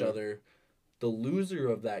play each other. The loser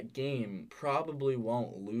of that game probably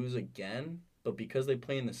won't lose again, but because they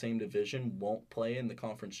play in the same division, won't play in the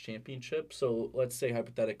conference championship. So let's say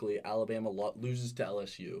hypothetically Alabama loses to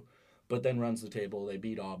LSU, but then runs the table. They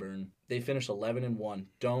beat Auburn. They finish 11-1.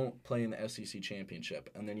 Don't play in the SEC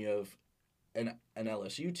championship, and then you have an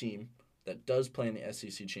LSU team that does play in the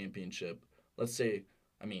SEC championship. Let's say,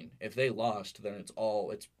 I mean, if they lost, then it's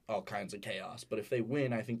all kinds of chaos. But if they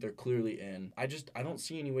win, I think they're clearly in. I don't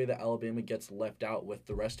see any way that Alabama gets left out with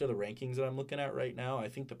the rest of the rankings that I'm looking at right now. I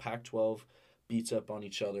think the Pac-12 beats up on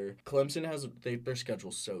each other. Clemson their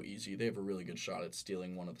schedule's so easy. They have a really good shot at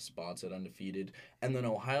stealing one of the spots at undefeated. And then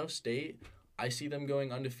Ohio State, I see them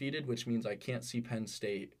going undefeated, which means I can't see Penn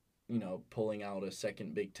State, pulling out a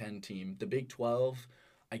second Big Ten team. The Big 12,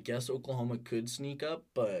 I guess Oklahoma could sneak up,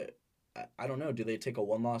 but I don't know. Do they take a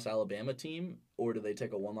 1-loss Alabama team or do they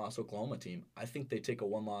take a 1-loss Oklahoma team? I think they take a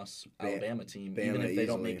 1-loss Alabama team, even if they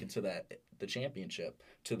don't make it to the championship,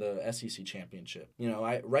 to the SEC championship.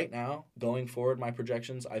 Right now, going forward, my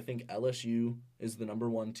projections, I think LSU is the number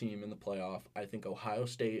 1 team in the playoff. I think Ohio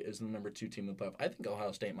State is the number 2 team in the playoff. I think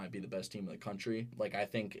Ohio State might be the best team in the country. Like, I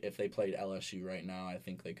think if they played LSU right now, I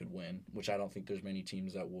think they could win, which I don't think there's many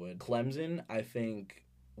teams that would. Clemson, I think,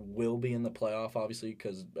 will be in the playoff, obviously,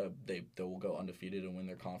 because they will go undefeated and win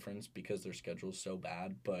their conference because their schedule is so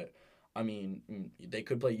bad. But, I mean, they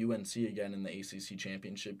could play UNC again in the ACC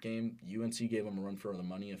championship game. UNC gave them a run for the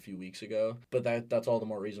money a few weeks ago, but that's all the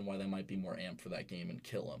more reason why they might be more amped for that game and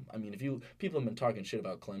kill them. I mean, people have been talking shit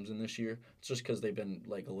about Clemson this year, it's just because they've been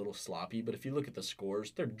like a little sloppy. But if you look at the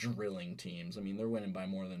scores, they're drilling teams. I mean, they're winning by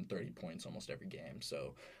more than 30 points almost every game.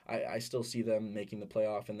 So I still see them making the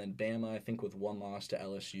playoff. And then Bama, I think with 1 loss to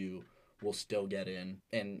LSU, will still get in.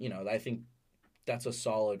 And I think that's a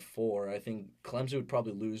solid 4. I think Clemson would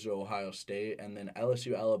probably lose to Ohio State, and then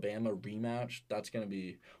LSU-Alabama rematch,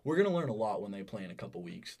 we're going to learn a lot when they play in a couple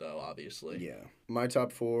weeks, though, obviously. Yeah. My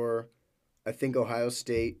top 4, I think Ohio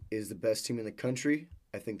State is the best team in the country.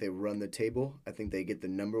 I think they run the table. I think they get the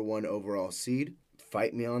number 1 overall seed.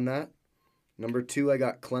 Fight me on that. Number 2, I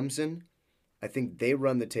got Clemson. I think they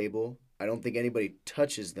run the table. I don't think anybody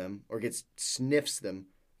touches them or sniffs them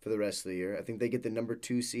for the rest of the year. I think they get the number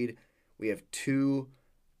 2 seed. We have 2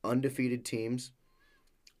 undefeated teams.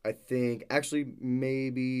 I think, actually,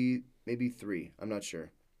 maybe 3. I'm not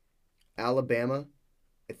sure. Alabama,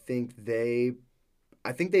 I think they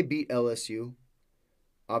beat LSU.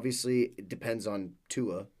 Obviously, it depends on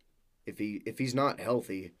Tua. If he's not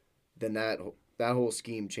healthy, then that whole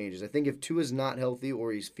scheme changes. I think if Tua's not healthy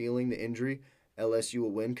or he's feeling the injury, LSU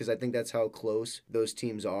will win because I think that's how close those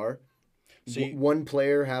teams are. one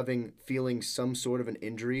player feeling some sort of an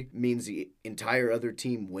injury means the entire other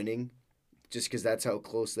team winning, just because that's how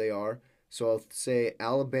close they are. So I'll say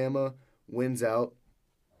Alabama wins out.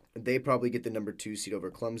 They probably get the number 2 seed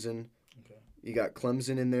over Clemson. Okay. You got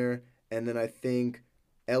Clemson in there, and then I think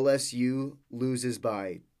LSU loses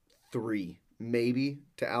by 3, maybe,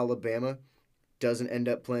 to Alabama. Doesn't end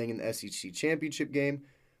up playing in the SEC championship game,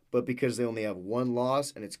 but because they only have one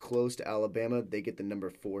loss and it's close to Alabama, they get the number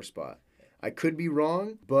 4 spot. I could be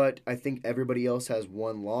wrong, but I think everybody else has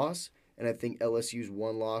one loss, and I think LSU's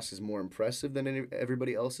one loss is more impressive than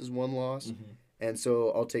everybody else's one loss. Mm-hmm. And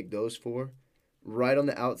so I'll take those 4. Right on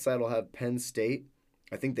the outside, I'll have Penn State.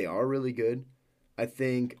 I think they are really good. I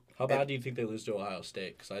think. How bad do you think they lose to Ohio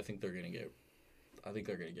State? Because I think they're gonna get ran.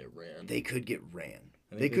 They could get ran.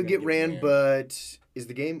 They could get ran, but is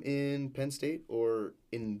the game in Penn State or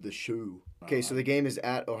in the shoe? Okay, so the game is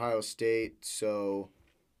at Ohio State, so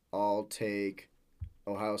I'll take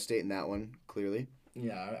Ohio State in that one, clearly.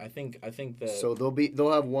 Yeah, I think that. So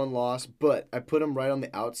they'll have one loss, but I put them right on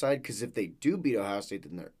the outside because if they do beat Ohio State,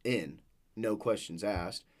 then they're in, no questions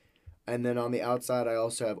asked. And then on the outside, I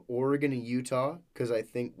also have Oregon and Utah because I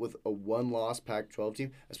think with a one-loss Pac-12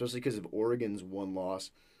 team, especially because of Oregon's one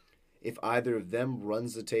loss, if either of them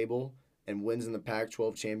runs the table and wins in the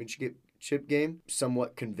Pac-12 championship game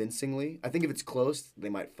somewhat convincingly, I think if it's close, they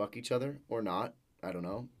might fuck each other or not. I don't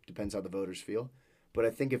know. Depends how the voters feel. But I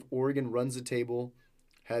think if Oregon runs the table,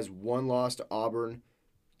 has one loss to Auburn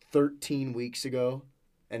 13 weeks ago,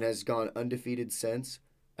 and has gone undefeated since,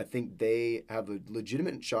 I think they have a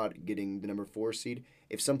legitimate shot at getting the number 4 seed.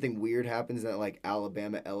 If something weird happens in that like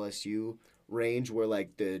Alabama LSU range where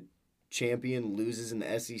like the champion loses in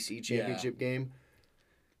the SEC championship game,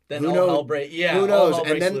 then who knows? Who knows?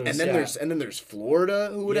 And then there's Florida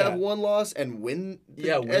who would have one loss and win the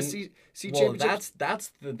SEC championship.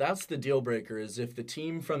 That's the deal breaker is if the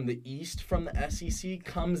team from the East from the SEC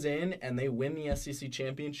comes in and they win the SEC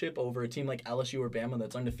championship over a team like LSU or Bama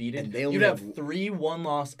that's undefeated, and you'd have 3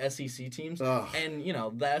 one-loss SEC teams. Ugh. And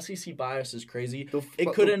the SEC bias is crazy.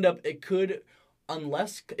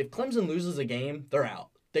 Unless if Clemson loses a game, they're out.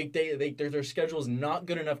 Their schedule is not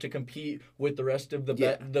good enough to compete with the rest of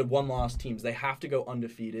the one-loss teams. They have to go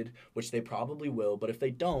undefeated, which they probably will. But if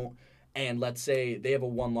they don't, and let's say they have a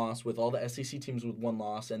one loss with all the SEC teams with one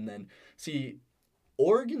loss, and then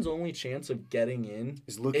Oregon's only chance of getting in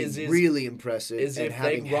is really impressive. Is and if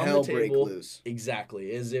having they run hell the break table loose.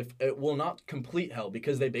 Exactly. Is if it will not complete hell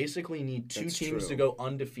because they basically need 2 teams to go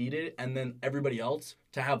undefeated, and then everybody else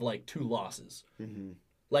to have like 2 losses. Mm-hmm.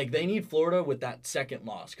 Like, they need Florida with that second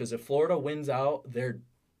loss. Because if Florida wins out,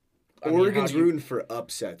 Oregon's rooting for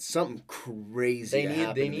upsets. Something crazy to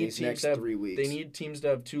happen in these next 3 weeks. They need teams to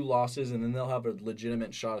have 2 losses, and then they'll have a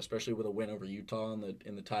legitimate shot, especially with a win over Utah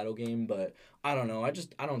in the title game. But I don't know. I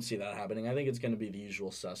don't see that happening. I think it's going to be the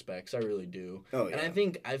usual suspects. I really do. Oh, yeah.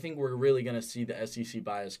 And I think we're really going to see the SEC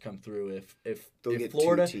bias come through if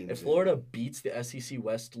Florida beats the SEC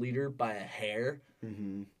West leader by a hair.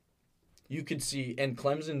 Mm-hmm. You could see, and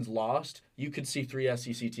Clemson's lost. You could see 3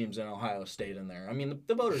 SEC teams and Ohio State in there. I mean,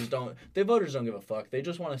 the voters don't. The voters don't give a fuck. They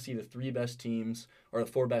just want to see the 3 best teams or the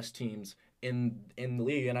 4 best teams in the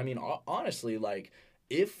league. And I mean, honestly, like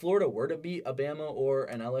if Florida were to beat Alabama or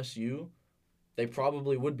an LSU, they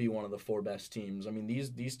probably would be one of the 4 best teams. I mean,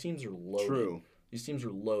 these teams are loaded. True. These teams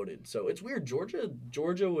are loaded. So it's weird.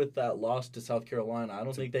 Georgia with that loss to South Carolina, I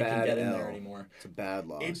don't think they can get in there anymore. It's a bad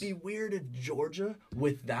loss. It'd be weird if Georgia,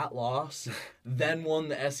 with that loss, then won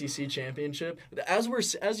the SEC championship. As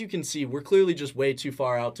you can see, we're clearly just way too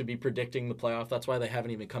far out to be predicting the playoff. That's why they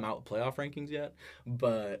haven't even come out with playoff rankings yet.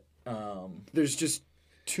 But there's just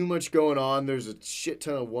too much going on. There's a shit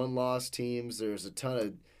ton of one-loss teams. There's a ton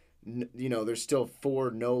of there's still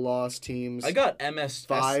 4 no-loss teams. I got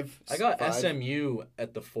 5. I got 5. SMU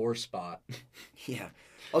at the 4 spot. Yeah.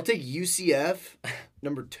 I'll take UCF,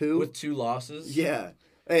 number 2. With 2 losses? Yeah.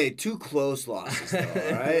 Hey, 2 close losses, though,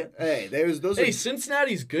 all right? Hey, Hey,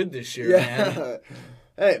 Cincinnati's good this year, man.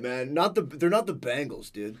 Hey, man, they're not the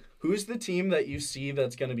Bengals, dude. Who's the team that you see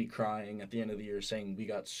that's going to be crying at the end of the year saying we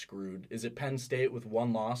got screwed? Is it Penn State with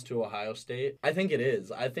 1 loss to Ohio State? I think it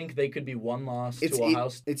is. I think they could be 1 loss to Ohio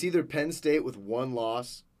State. It's either Penn State with 1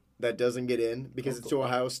 loss that doesn't get in because it's to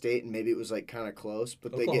Ohio State and maybe it was like kind of close.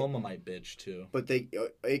 But Oklahoma might bitch too. But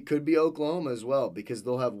it could be Oklahoma as well because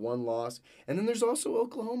they'll have 1 loss. And then there's also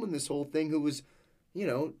Oklahoma in this whole thing who was,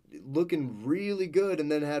 looking really good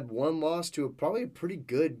and then had 1 loss to probably a pretty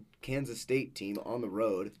good Kansas State team on the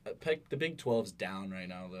road. The Big 12's down right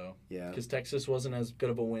now, though. Yeah. Because Texas wasn't as good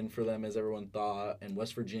of a win for them as everyone thought, and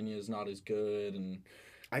West Virginia is not as good. And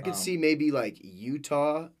I could see maybe like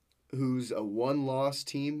Utah, who's a one-loss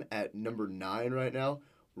team at number 9 right now,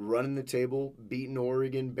 running the table, beating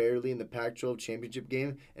Oregon barely in the Pac-12 championship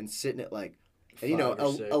game, and sitting at like, 5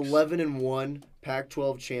 or 6. 11-1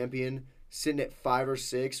 Pac-12 champion, sitting at 5 or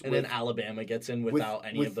 6, and then Alabama gets in without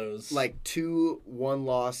any of those. Like 2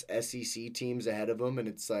 one-loss SEC teams ahead of them, and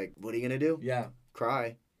it's like, what are you gonna do? Yeah,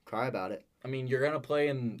 cry about it. I mean, you're gonna play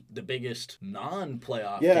in the biggest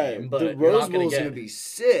non-playoff Yeah, game, but the you're Rose not gonna Bowl is get. gonna be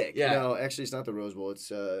sick. Yeah. No, actually, it's not the Rose Bowl. It's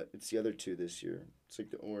the other 2 this year. It's like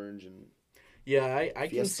the orange and. Yeah, I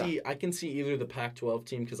can Fiesta. I can see either the Pac-12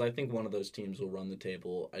 team because I think one of those teams will run the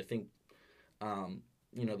table. I think,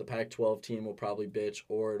 the Pac-12 team will probably bitch,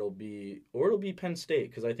 or it'll be Penn State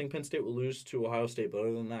because I think Penn State will lose to Ohio State. But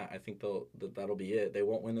other than that, I think that'll be it. They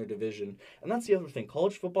won't win their division, and that's the other thing.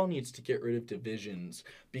 College football needs to get rid of divisions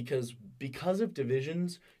because of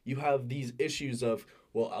divisions, you have these issues of.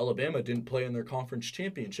 Well, Alabama didn't play in their conference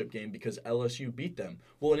championship game because LSU beat them.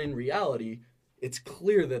 Well, and in reality, it's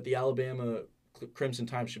clear that the Alabama Crimson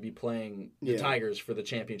Tide should be playing the Tigers for the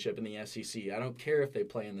championship in the SEC. I don't care if they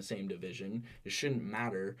play in the same division. It shouldn't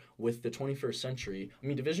matter. With the 21st century, I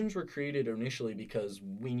mean, divisions were created initially because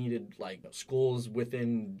we needed like schools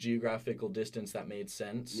within geographical distance that made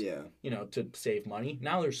sense. Yeah. To save money.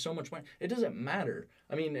 Now there's so much money. It doesn't matter.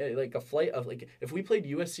 I mean, like a flight of like if we played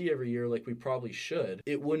USC every year like we probably should,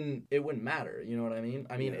 it wouldn't matter. You know what I mean?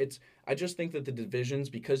 I mean, I just think that the divisions,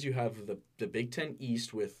 because you have the Big Ten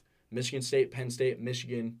East with Michigan State, Penn State,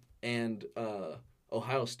 Michigan, and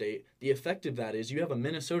Ohio State, the effect of that is you have a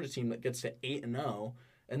Minnesota team that gets to 8-0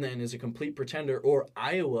 and then is a complete pretender, or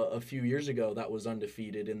Iowa a few years ago that was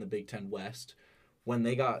undefeated in the Big Ten West when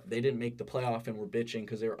they didn't make the playoff and were bitching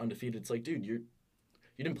because they were undefeated. It's like, dude, you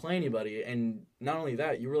didn't play anybody, and not only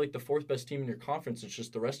that, you were like the 4th best team in your conference. It's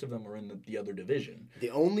just the rest of them were in the other division.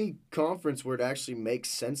 The only conference where it actually makes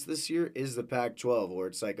sense this year is the Pac-12, where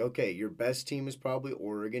it's like, okay, your best team is probably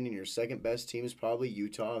Oregon, and your second best team is probably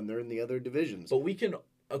Utah, and they're in the other divisions.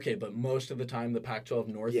 But most of the time, the Pac-12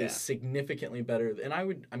 North is significantly better.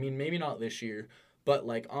 And maybe not this year, but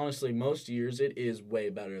like honestly, most years it is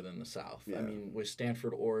way better than the South. Yeah. I mean, with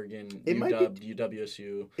Stanford, Oregon,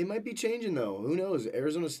 WSU. It might be changing though. Who knows?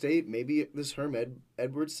 Arizona State, maybe this Herm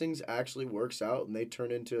Edwards things actually works out and they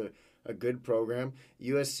turn into a good program.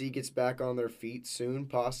 USC gets back on their feet soon,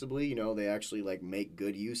 possibly. They actually like make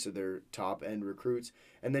good use of their top end recruits.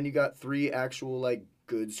 And then you got 3 actual like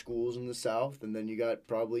good schools in the South, and then you got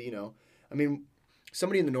probably,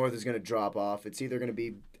 somebody in the North is going to drop off. It's either going to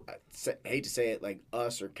be, I hate to say it, like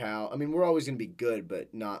us or Cal. I mean, we're always going to be good,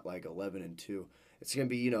 but not like 11-2. It's going to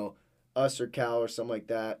be, us or Cal or something like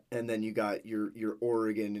that. And then you got your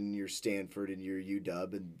Oregon and your Stanford and your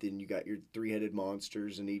UW, and then you got your 3-headed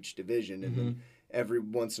monsters in each division. And then every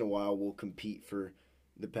once in a while we'll compete for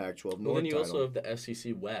the Pac-12 North Well, then you title. also have the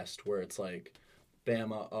SEC West, where it's like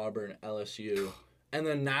Bama, Auburn, LSU. And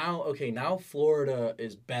then now Florida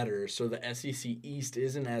is better, so the SEC East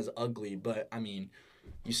isn't as ugly. But, I mean,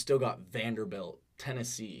 you still got Vanderbilt,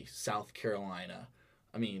 Tennessee, South Carolina.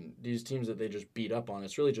 I mean, these teams that they just beat up on.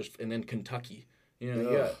 It's really just, and then Kentucky,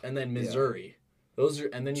 and then Missouri. Yeah.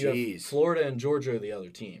 And then you have Florida and Georgia are the other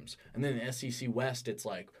teams. And then the SEC West, it's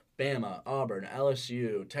like Bama, Auburn,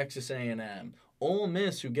 LSU, Texas A&M, Ole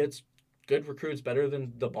Miss, who gets good recruits better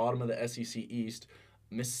than the bottom of the SEC East.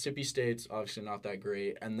 Mississippi State's obviously not that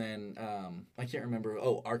great. And then I can't remember.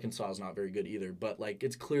 Oh, Arkansas is not very good either. But like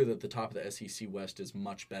it's clear that the top of the SEC West is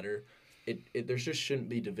much better. There just shouldn't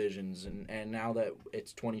be divisions. And now that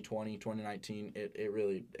it's 2020, 2019, it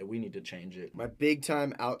really, we need to change it. My big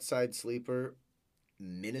time outside sleeper,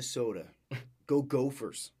 Minnesota. Go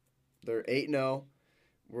Gophers. They're 8-0.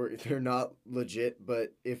 They're not legit,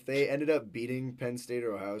 but if they ended up beating Penn State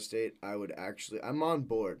or Ohio State, I'm on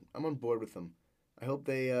board. I'm on board with them. I hope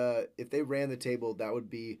if they ran the table, that would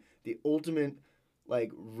be the ultimate,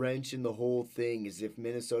 like, wrench in the whole thing is if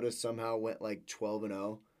Minnesota somehow went, like,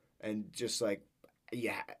 12-0 and just, like,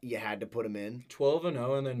 you had to put them in.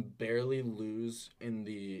 12-0 and then barely lose in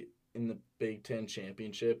the Big Ten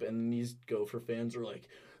championship, and these Gopher fans are like,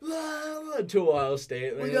 to Ohio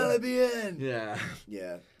State. We gotta be in. Yeah.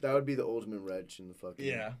 Yeah, that would be the ultimate wrench in the fucking.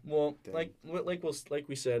 Yeah. Well, thing. like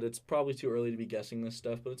we said, it's probably too early to be guessing this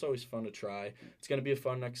stuff, but it's always fun to try. It's gonna be a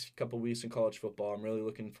fun next couple weeks in college football. I'm really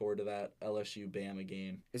looking forward to that LSU Bama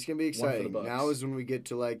game. It's gonna be exciting. Now is when we get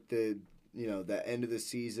to like the end of the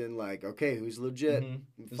season. Like, okay, who's legit?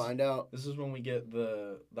 Find out. This is when we get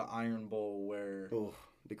the Iron Bowl where. Oh,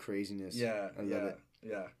 the craziness. Yeah. I love it.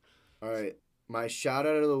 Yeah. All right. My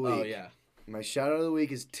shout-out of the week. Oh, yeah. My shout-out of the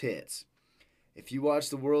week is tits. If you watched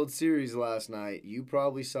the World Series last night, you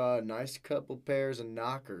probably saw a nice couple pairs of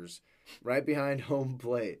knockers right behind home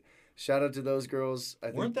plate. Shout out to those girls. I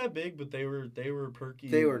Weren't think that big, but they were perky.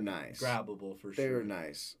 they were nice. Grabbable for They sure. were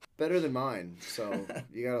nice. Better than mine, so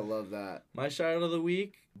you gotta love that. My shout out of the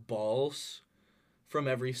week, balls from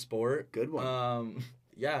every sport. Good one.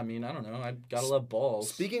 Yeah, I mean, I don't know. I gotta love balls.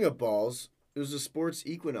 Speaking of balls, it was a sports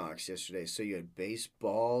equinox yesterday. So you had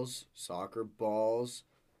baseballs, soccer balls,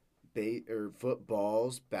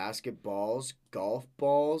 footballs, basketballs, golf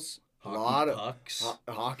balls, Hockey pucks.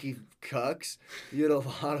 Hockey cucks. You had a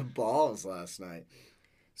lot of balls last night.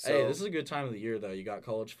 So, Hey, this is a good time of the year though. You got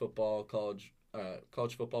college football, college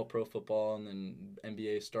football, pro football, and then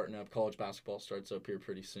NBA starting up. College basketball starts up here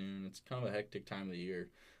pretty soon. It's kind of a hectic time of the year.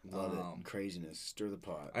 Love it. Craziness. Stir the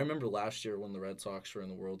pot. I remember last year when the Red Sox were in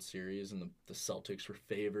the World Series and the Celtics were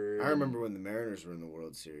favored. I remember when the Mariners were in the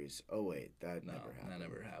World Series. Oh wait, that never happened. That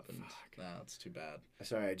never happened. Fuck. No, it's too bad.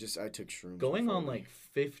 Sorry, I took shrooms. Going on like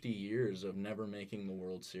 50 years of never making the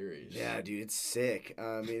World Series. Yeah, dude, it's sick.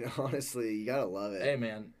 I mean, honestly, you gotta love it. Hey,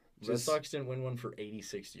 man. Red Sox didn't win one for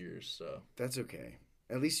 86 years, so. That's okay.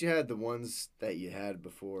 At least you had the ones that you had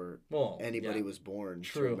before anybody was born.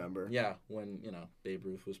 True. To remember. Yeah, when, Babe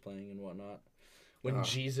Ruth was playing and whatnot. When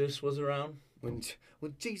Jesus was around. When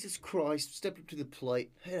Jesus Christ stepped up to the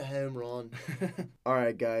plate, hit a home run. All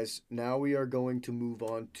right, guys. Now we are going to move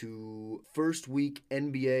on to first week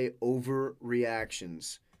NBA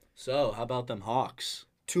overreactions. So, how about them Hawks?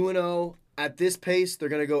 2-0. At this pace, they're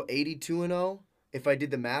going to go 82-0. If I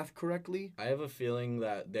did the math correctly. I have a feeling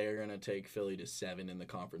that they're going to take Philly to 7 in the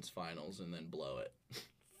conference finals and then blow it.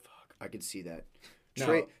 Fuck, I could see that.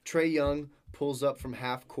 No. Trae Young pulls up from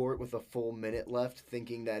half court with a full minute left,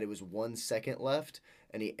 thinking that it was 1 second left,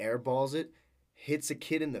 and he airballs it, hits a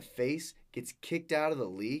kid in the face, gets kicked out of the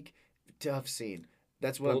league. Tough scene.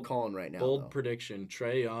 That's what I'm calling right now. Bold prediction.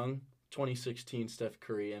 Trae Young, 2016 Steph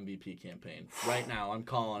Curry MVP campaign. Right now, I'm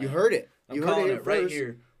calling it. You heard it. I'm calling it right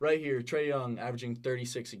here. Right here. Trae Young averaging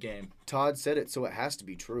 36 a game. Todd said it, so it has to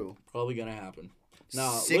be true. Probably going to happen.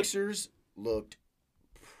 Now, Sixers looked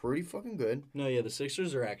pretty fucking good. No, yeah, the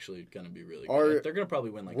Sixers are actually going to be really good. They're going to probably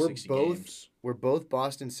win like 60 games. We're both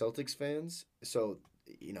Boston Celtics fans, so,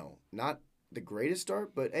 not the greatest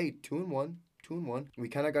start, but hey, 2-1. 2-1. We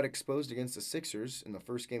kind of got exposed against the Sixers in the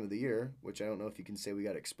first game of the year, which I don't know if you can say we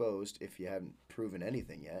got exposed if you haven't proven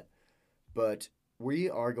anything yet. But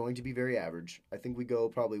we are going to be very average. I think we go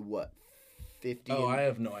probably, 50 I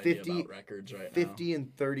have no idea about records right 50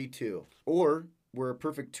 and 32. Or we're a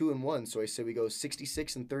perfect 2-1, so I say we go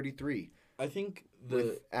 66 and 33. I think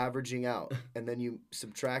with averaging out. And then you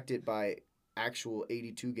subtract it by actual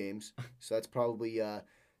 82 games. So that's probably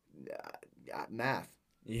math.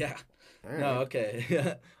 Yeah. Right. No,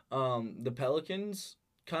 okay. The Pelicans,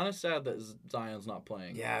 kind of sad that Zion's not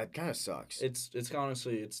playing. Yeah, it kind of sucks. It's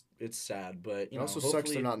honestly it's sad, but it also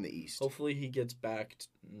sucks they're not in the East. Hopefully he gets back.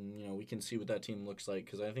 We can see what that team looks like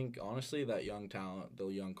because I think honestly that young talent, the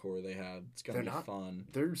young core they had, it's gonna be fun.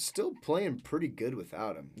 They're still playing pretty good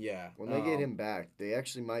without him. Yeah. When they get him back, they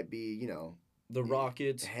actually might be the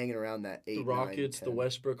Rockets hanging around that 8. The Rockets, 9, 10. The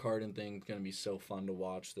Westbrook Harden thing is gonna be so fun to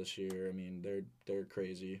watch this year. I mean, they're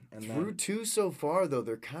crazy. And through 2 so far though,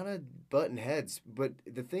 they're kind of butting heads. But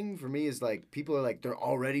the thing for me is like people are like they're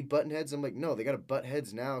already butting heads. I'm like no, they got to butt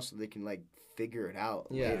heads now so they can like figure it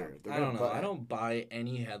out later. I don't know. I don't buy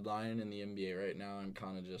any headline in the NBA right now. I'm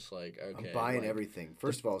kind of just like okay. I'm buying everything.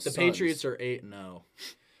 First of all, the Patriots are 8-0.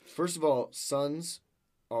 First of all, Suns.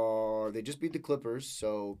 They just beat the Clippers,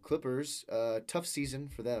 so Clippers, tough season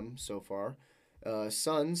for them so far.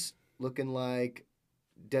 Suns looking like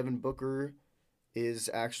Devin Booker is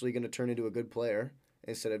actually going to turn into a good player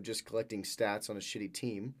instead of just collecting stats on a shitty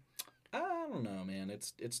team. I don't know, man.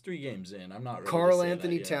 It's 3 games in. I'm not ready Karl to say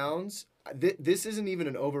Anthony that yet. Towns. This isn't even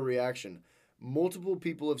an overreaction. Multiple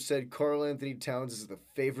people have said Karl Anthony Towns is the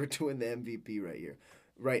favorite to win the MVP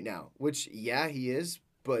right now. Which he is,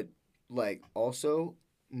 but like also.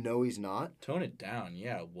 No, he's not. Tone it down.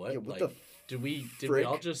 Yeah, what? Yeah, what like, the did we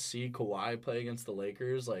all just see Kawhi play against the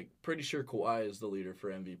Lakers? Like, pretty sure Kawhi is the leader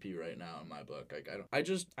for MVP right now in my book. Like,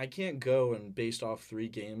 I can't go and based off 3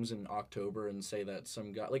 games in October and say that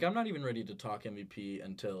some guy I'm not even ready to talk MVP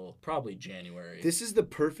until probably January. This is the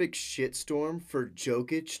perfect shitstorm for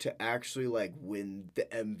Jokic to actually win the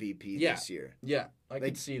MVP this year. Yeah, I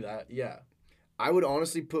can see that. Yeah, I would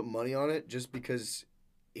honestly put money on it just because.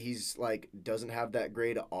 He's doesn't have that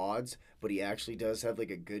great odds, but he actually does have a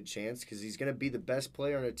good chance because he's gonna be the best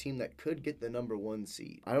player on a team that could get the number 1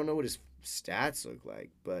 seed. I don't know what his stats look like,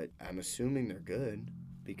 but I'm assuming they're good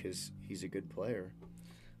because he's a good player.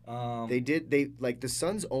 The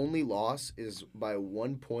Suns' only loss is by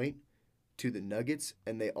 1 point to the Nuggets,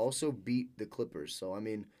 and they also beat the Clippers. So I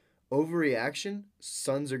mean, Overreaction.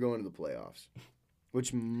 Suns are going to the playoffs,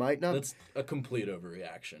 which might not. That's a complete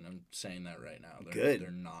overreaction. I'm saying that right now. Good.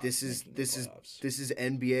 They're not. This is making the this playoffs. is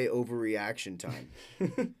NBA overreaction time.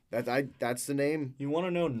 That's the name. You want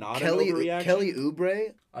to know not Kelly an overreaction? Kelly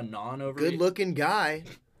Oubre, A non-overreaction. good looking guy.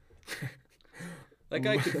 That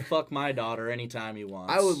guy could fuck my daughter anytime he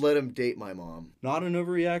wants. I would let him date my mom. Not an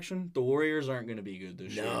overreaction. The Warriors aren't going to be good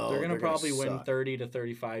this year. No, They're going to they're gonna probably win suck. 30 to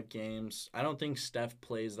 35 games. I don't think Steph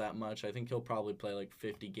plays that much. I think he'll probably play like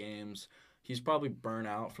 50 games. He's probably burnt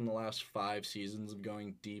out from the last 5 seasons of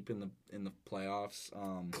going deep in the playoffs.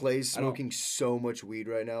 Clay's smoking so much weed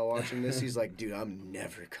right now watching this. He's like, dude, I'm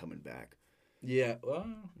never coming back. Yeah, well,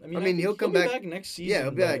 I mean, he'll come back next season. Yeah,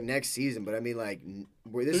 he'll be back next season. But I mean, like,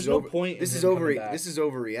 this is no over. point in This is him over. coming back. This is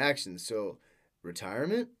overreaction. So,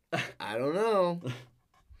 retirement? I don't know.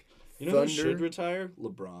 You know who should retire?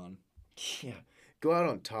 LeBron. Yeah, go out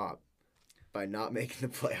on top by not making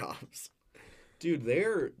the playoffs. Dude,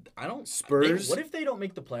 Spurs? What if they don't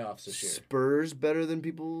make the playoffs this year? Spurs better than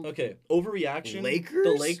people. Okay, overreaction. Lakers?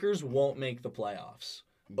 The Lakers won't make the playoffs.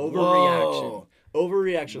 Overreaction. Whoa.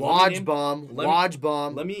 Overreaction. Woj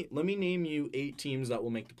bomb. Let me name you 8 teams that will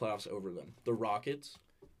make the playoffs over them. The Rockets,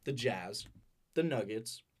 the Jazz, the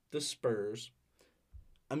Nuggets, the Spurs.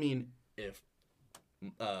 I mean, if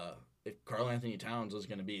Karl Anthony Towns was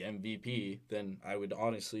going to be MVP, then I would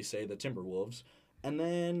honestly say the Timberwolves. And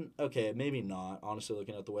then, okay, maybe not, honestly,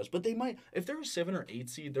 looking at the West. But they might, if they're a 7 or 8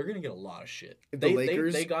 seed, they're going to get a lot of shit. The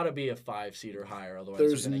Lakers? They got to be a 5 seed or higher, otherwise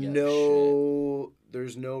There's they're going to get shit.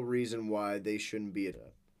 There's no reason why they shouldn't be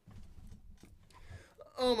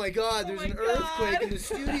Oh my god, there's an earthquake in the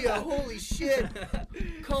studio. Holy shit.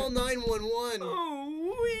 Call 911. Oh,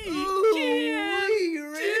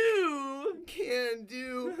 Can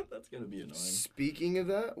do. That's going to be annoying. Speaking of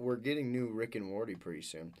that, we're getting new Rick and Morty pretty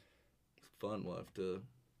soon. Fun. We'll have to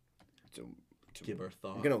give our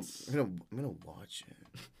thoughts. I'm gonna watch it.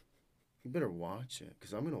 You better watch it,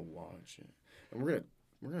 because I'm gonna watch it. And we're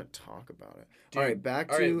gonna talk about it. Dude, all right, back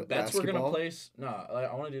to bets basketball. we're gonna place. No,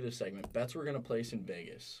 I want to do this segment. Bets we're gonna place in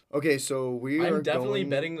Vegas. Okay, so I'm definitely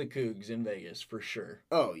betting the Cougs in Vegas for sure.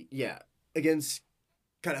 Oh yeah, against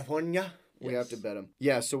California, we have to bet them.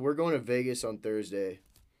 Yeah, so we're going to Vegas on Thursday,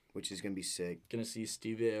 which is gonna be sick. Gonna see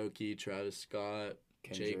Steve Aoki, Travis Scott,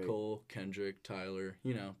 Kendrick. J. Cole, Kendrick, Tyler.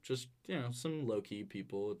 Just some low key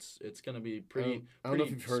people. It's gonna be pretty. I don't know if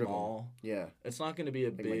you've heard small. of them. Yeah, It's not gonna be a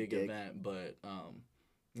Like my big dick. event, but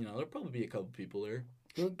there'll probably be a couple people there.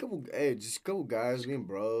 just a couple guys being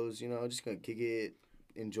bros. Just gonna kick it,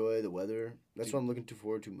 enjoy the weather. That's what I'm looking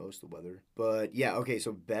forward to most, the weather. But yeah, okay.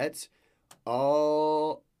 So bets,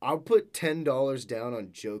 I'll put $10 down on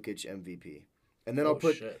Jokic MVP. And then I'll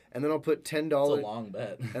put $10. It's a long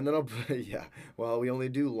bet. And then I'll put Well, we only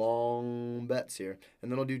do long bets here.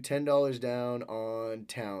 And then I'll do $10 down on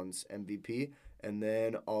Towns MVP. And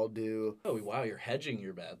then I'll do. Oh wow, you're hedging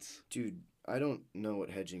your bets. Dude, I don't know what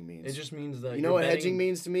hedging means. It just means that you know what hedging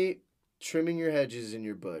means to me? Trimming your hedges in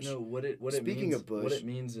your bush. No, Speaking of bush, what it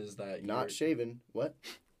means is that not shaven. What?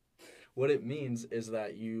 What it means is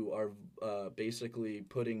that you are basically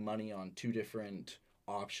putting money on 2 different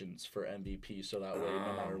options for MVP, so that way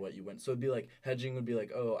no matter what you win. So it'd be like hedging would be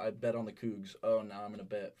like, oh, I bet on the Cougs. Oh, now I'm gonna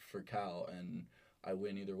bet for Cal and I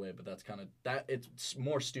win either way. But that's kind of that. It's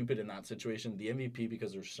more stupid in that situation. The MVP,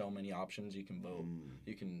 because there's so many options you can vote.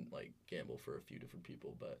 You can like gamble for a few different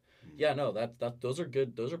people. But yeah, no, those are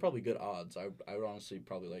good. Those are probably good odds. I would honestly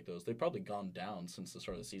probably like those. They've probably gone down since the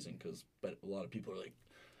start of the season but a lot of people are like.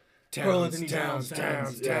 Towns.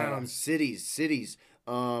 Cities.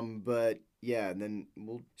 But yeah, and then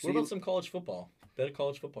we'll see. What about some college football? Bet a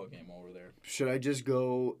college football game while we're there. Should I just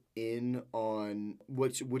go in on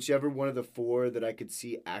whichever one of the 4 that I could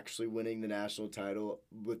see actually winning the national title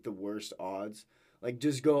with the worst odds? Like,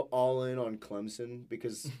 just go all in on Clemson,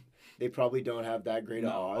 because they probably don't have that great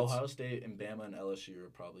of odds. Ohio State and Bama and LSU are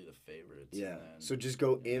probably the favorites. Yeah. So just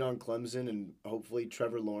go in on Clemson, and hopefully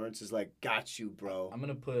Trevor Lawrence is like, got you, bro. I'm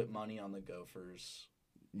going to put money on the Gophers.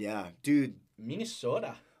 Yeah, dude.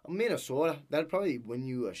 Minnesota. That'd probably win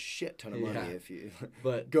you a shit ton of money if you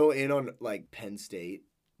but go in on like Penn State.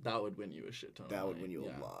 That would win you a shit ton of money. That would win you a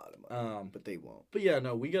lot of money. But they won't. But yeah,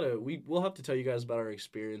 no, we'll have to tell you guys about our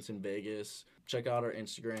experience in Vegas. Check out our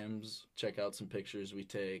Instagrams. Check out some pictures we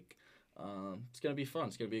take. It's going to be fun.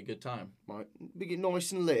 It's going to be a good time. Might be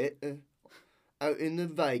nice and lit out in the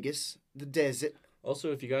Vegas, the desert.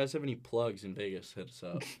 Also, if you guys have any plugs in Vegas, hit us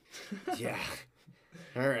up. Yeah.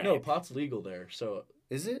 All right. No, pot's legal there, so.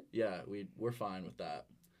 Is it? Yeah, we're fine with that.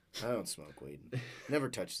 I don't smoke weed. Never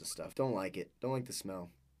touch the stuff. Don't like it. Don't like the smell.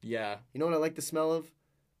 Yeah. You know what I like the smell of?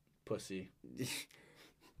 Pussy.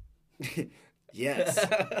 Yes.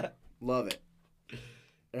 Love it.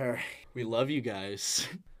 All right. We love you guys.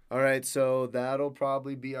 All right, so that'll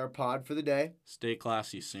probably be our pod for the day. Stay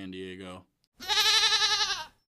classy, San Diego.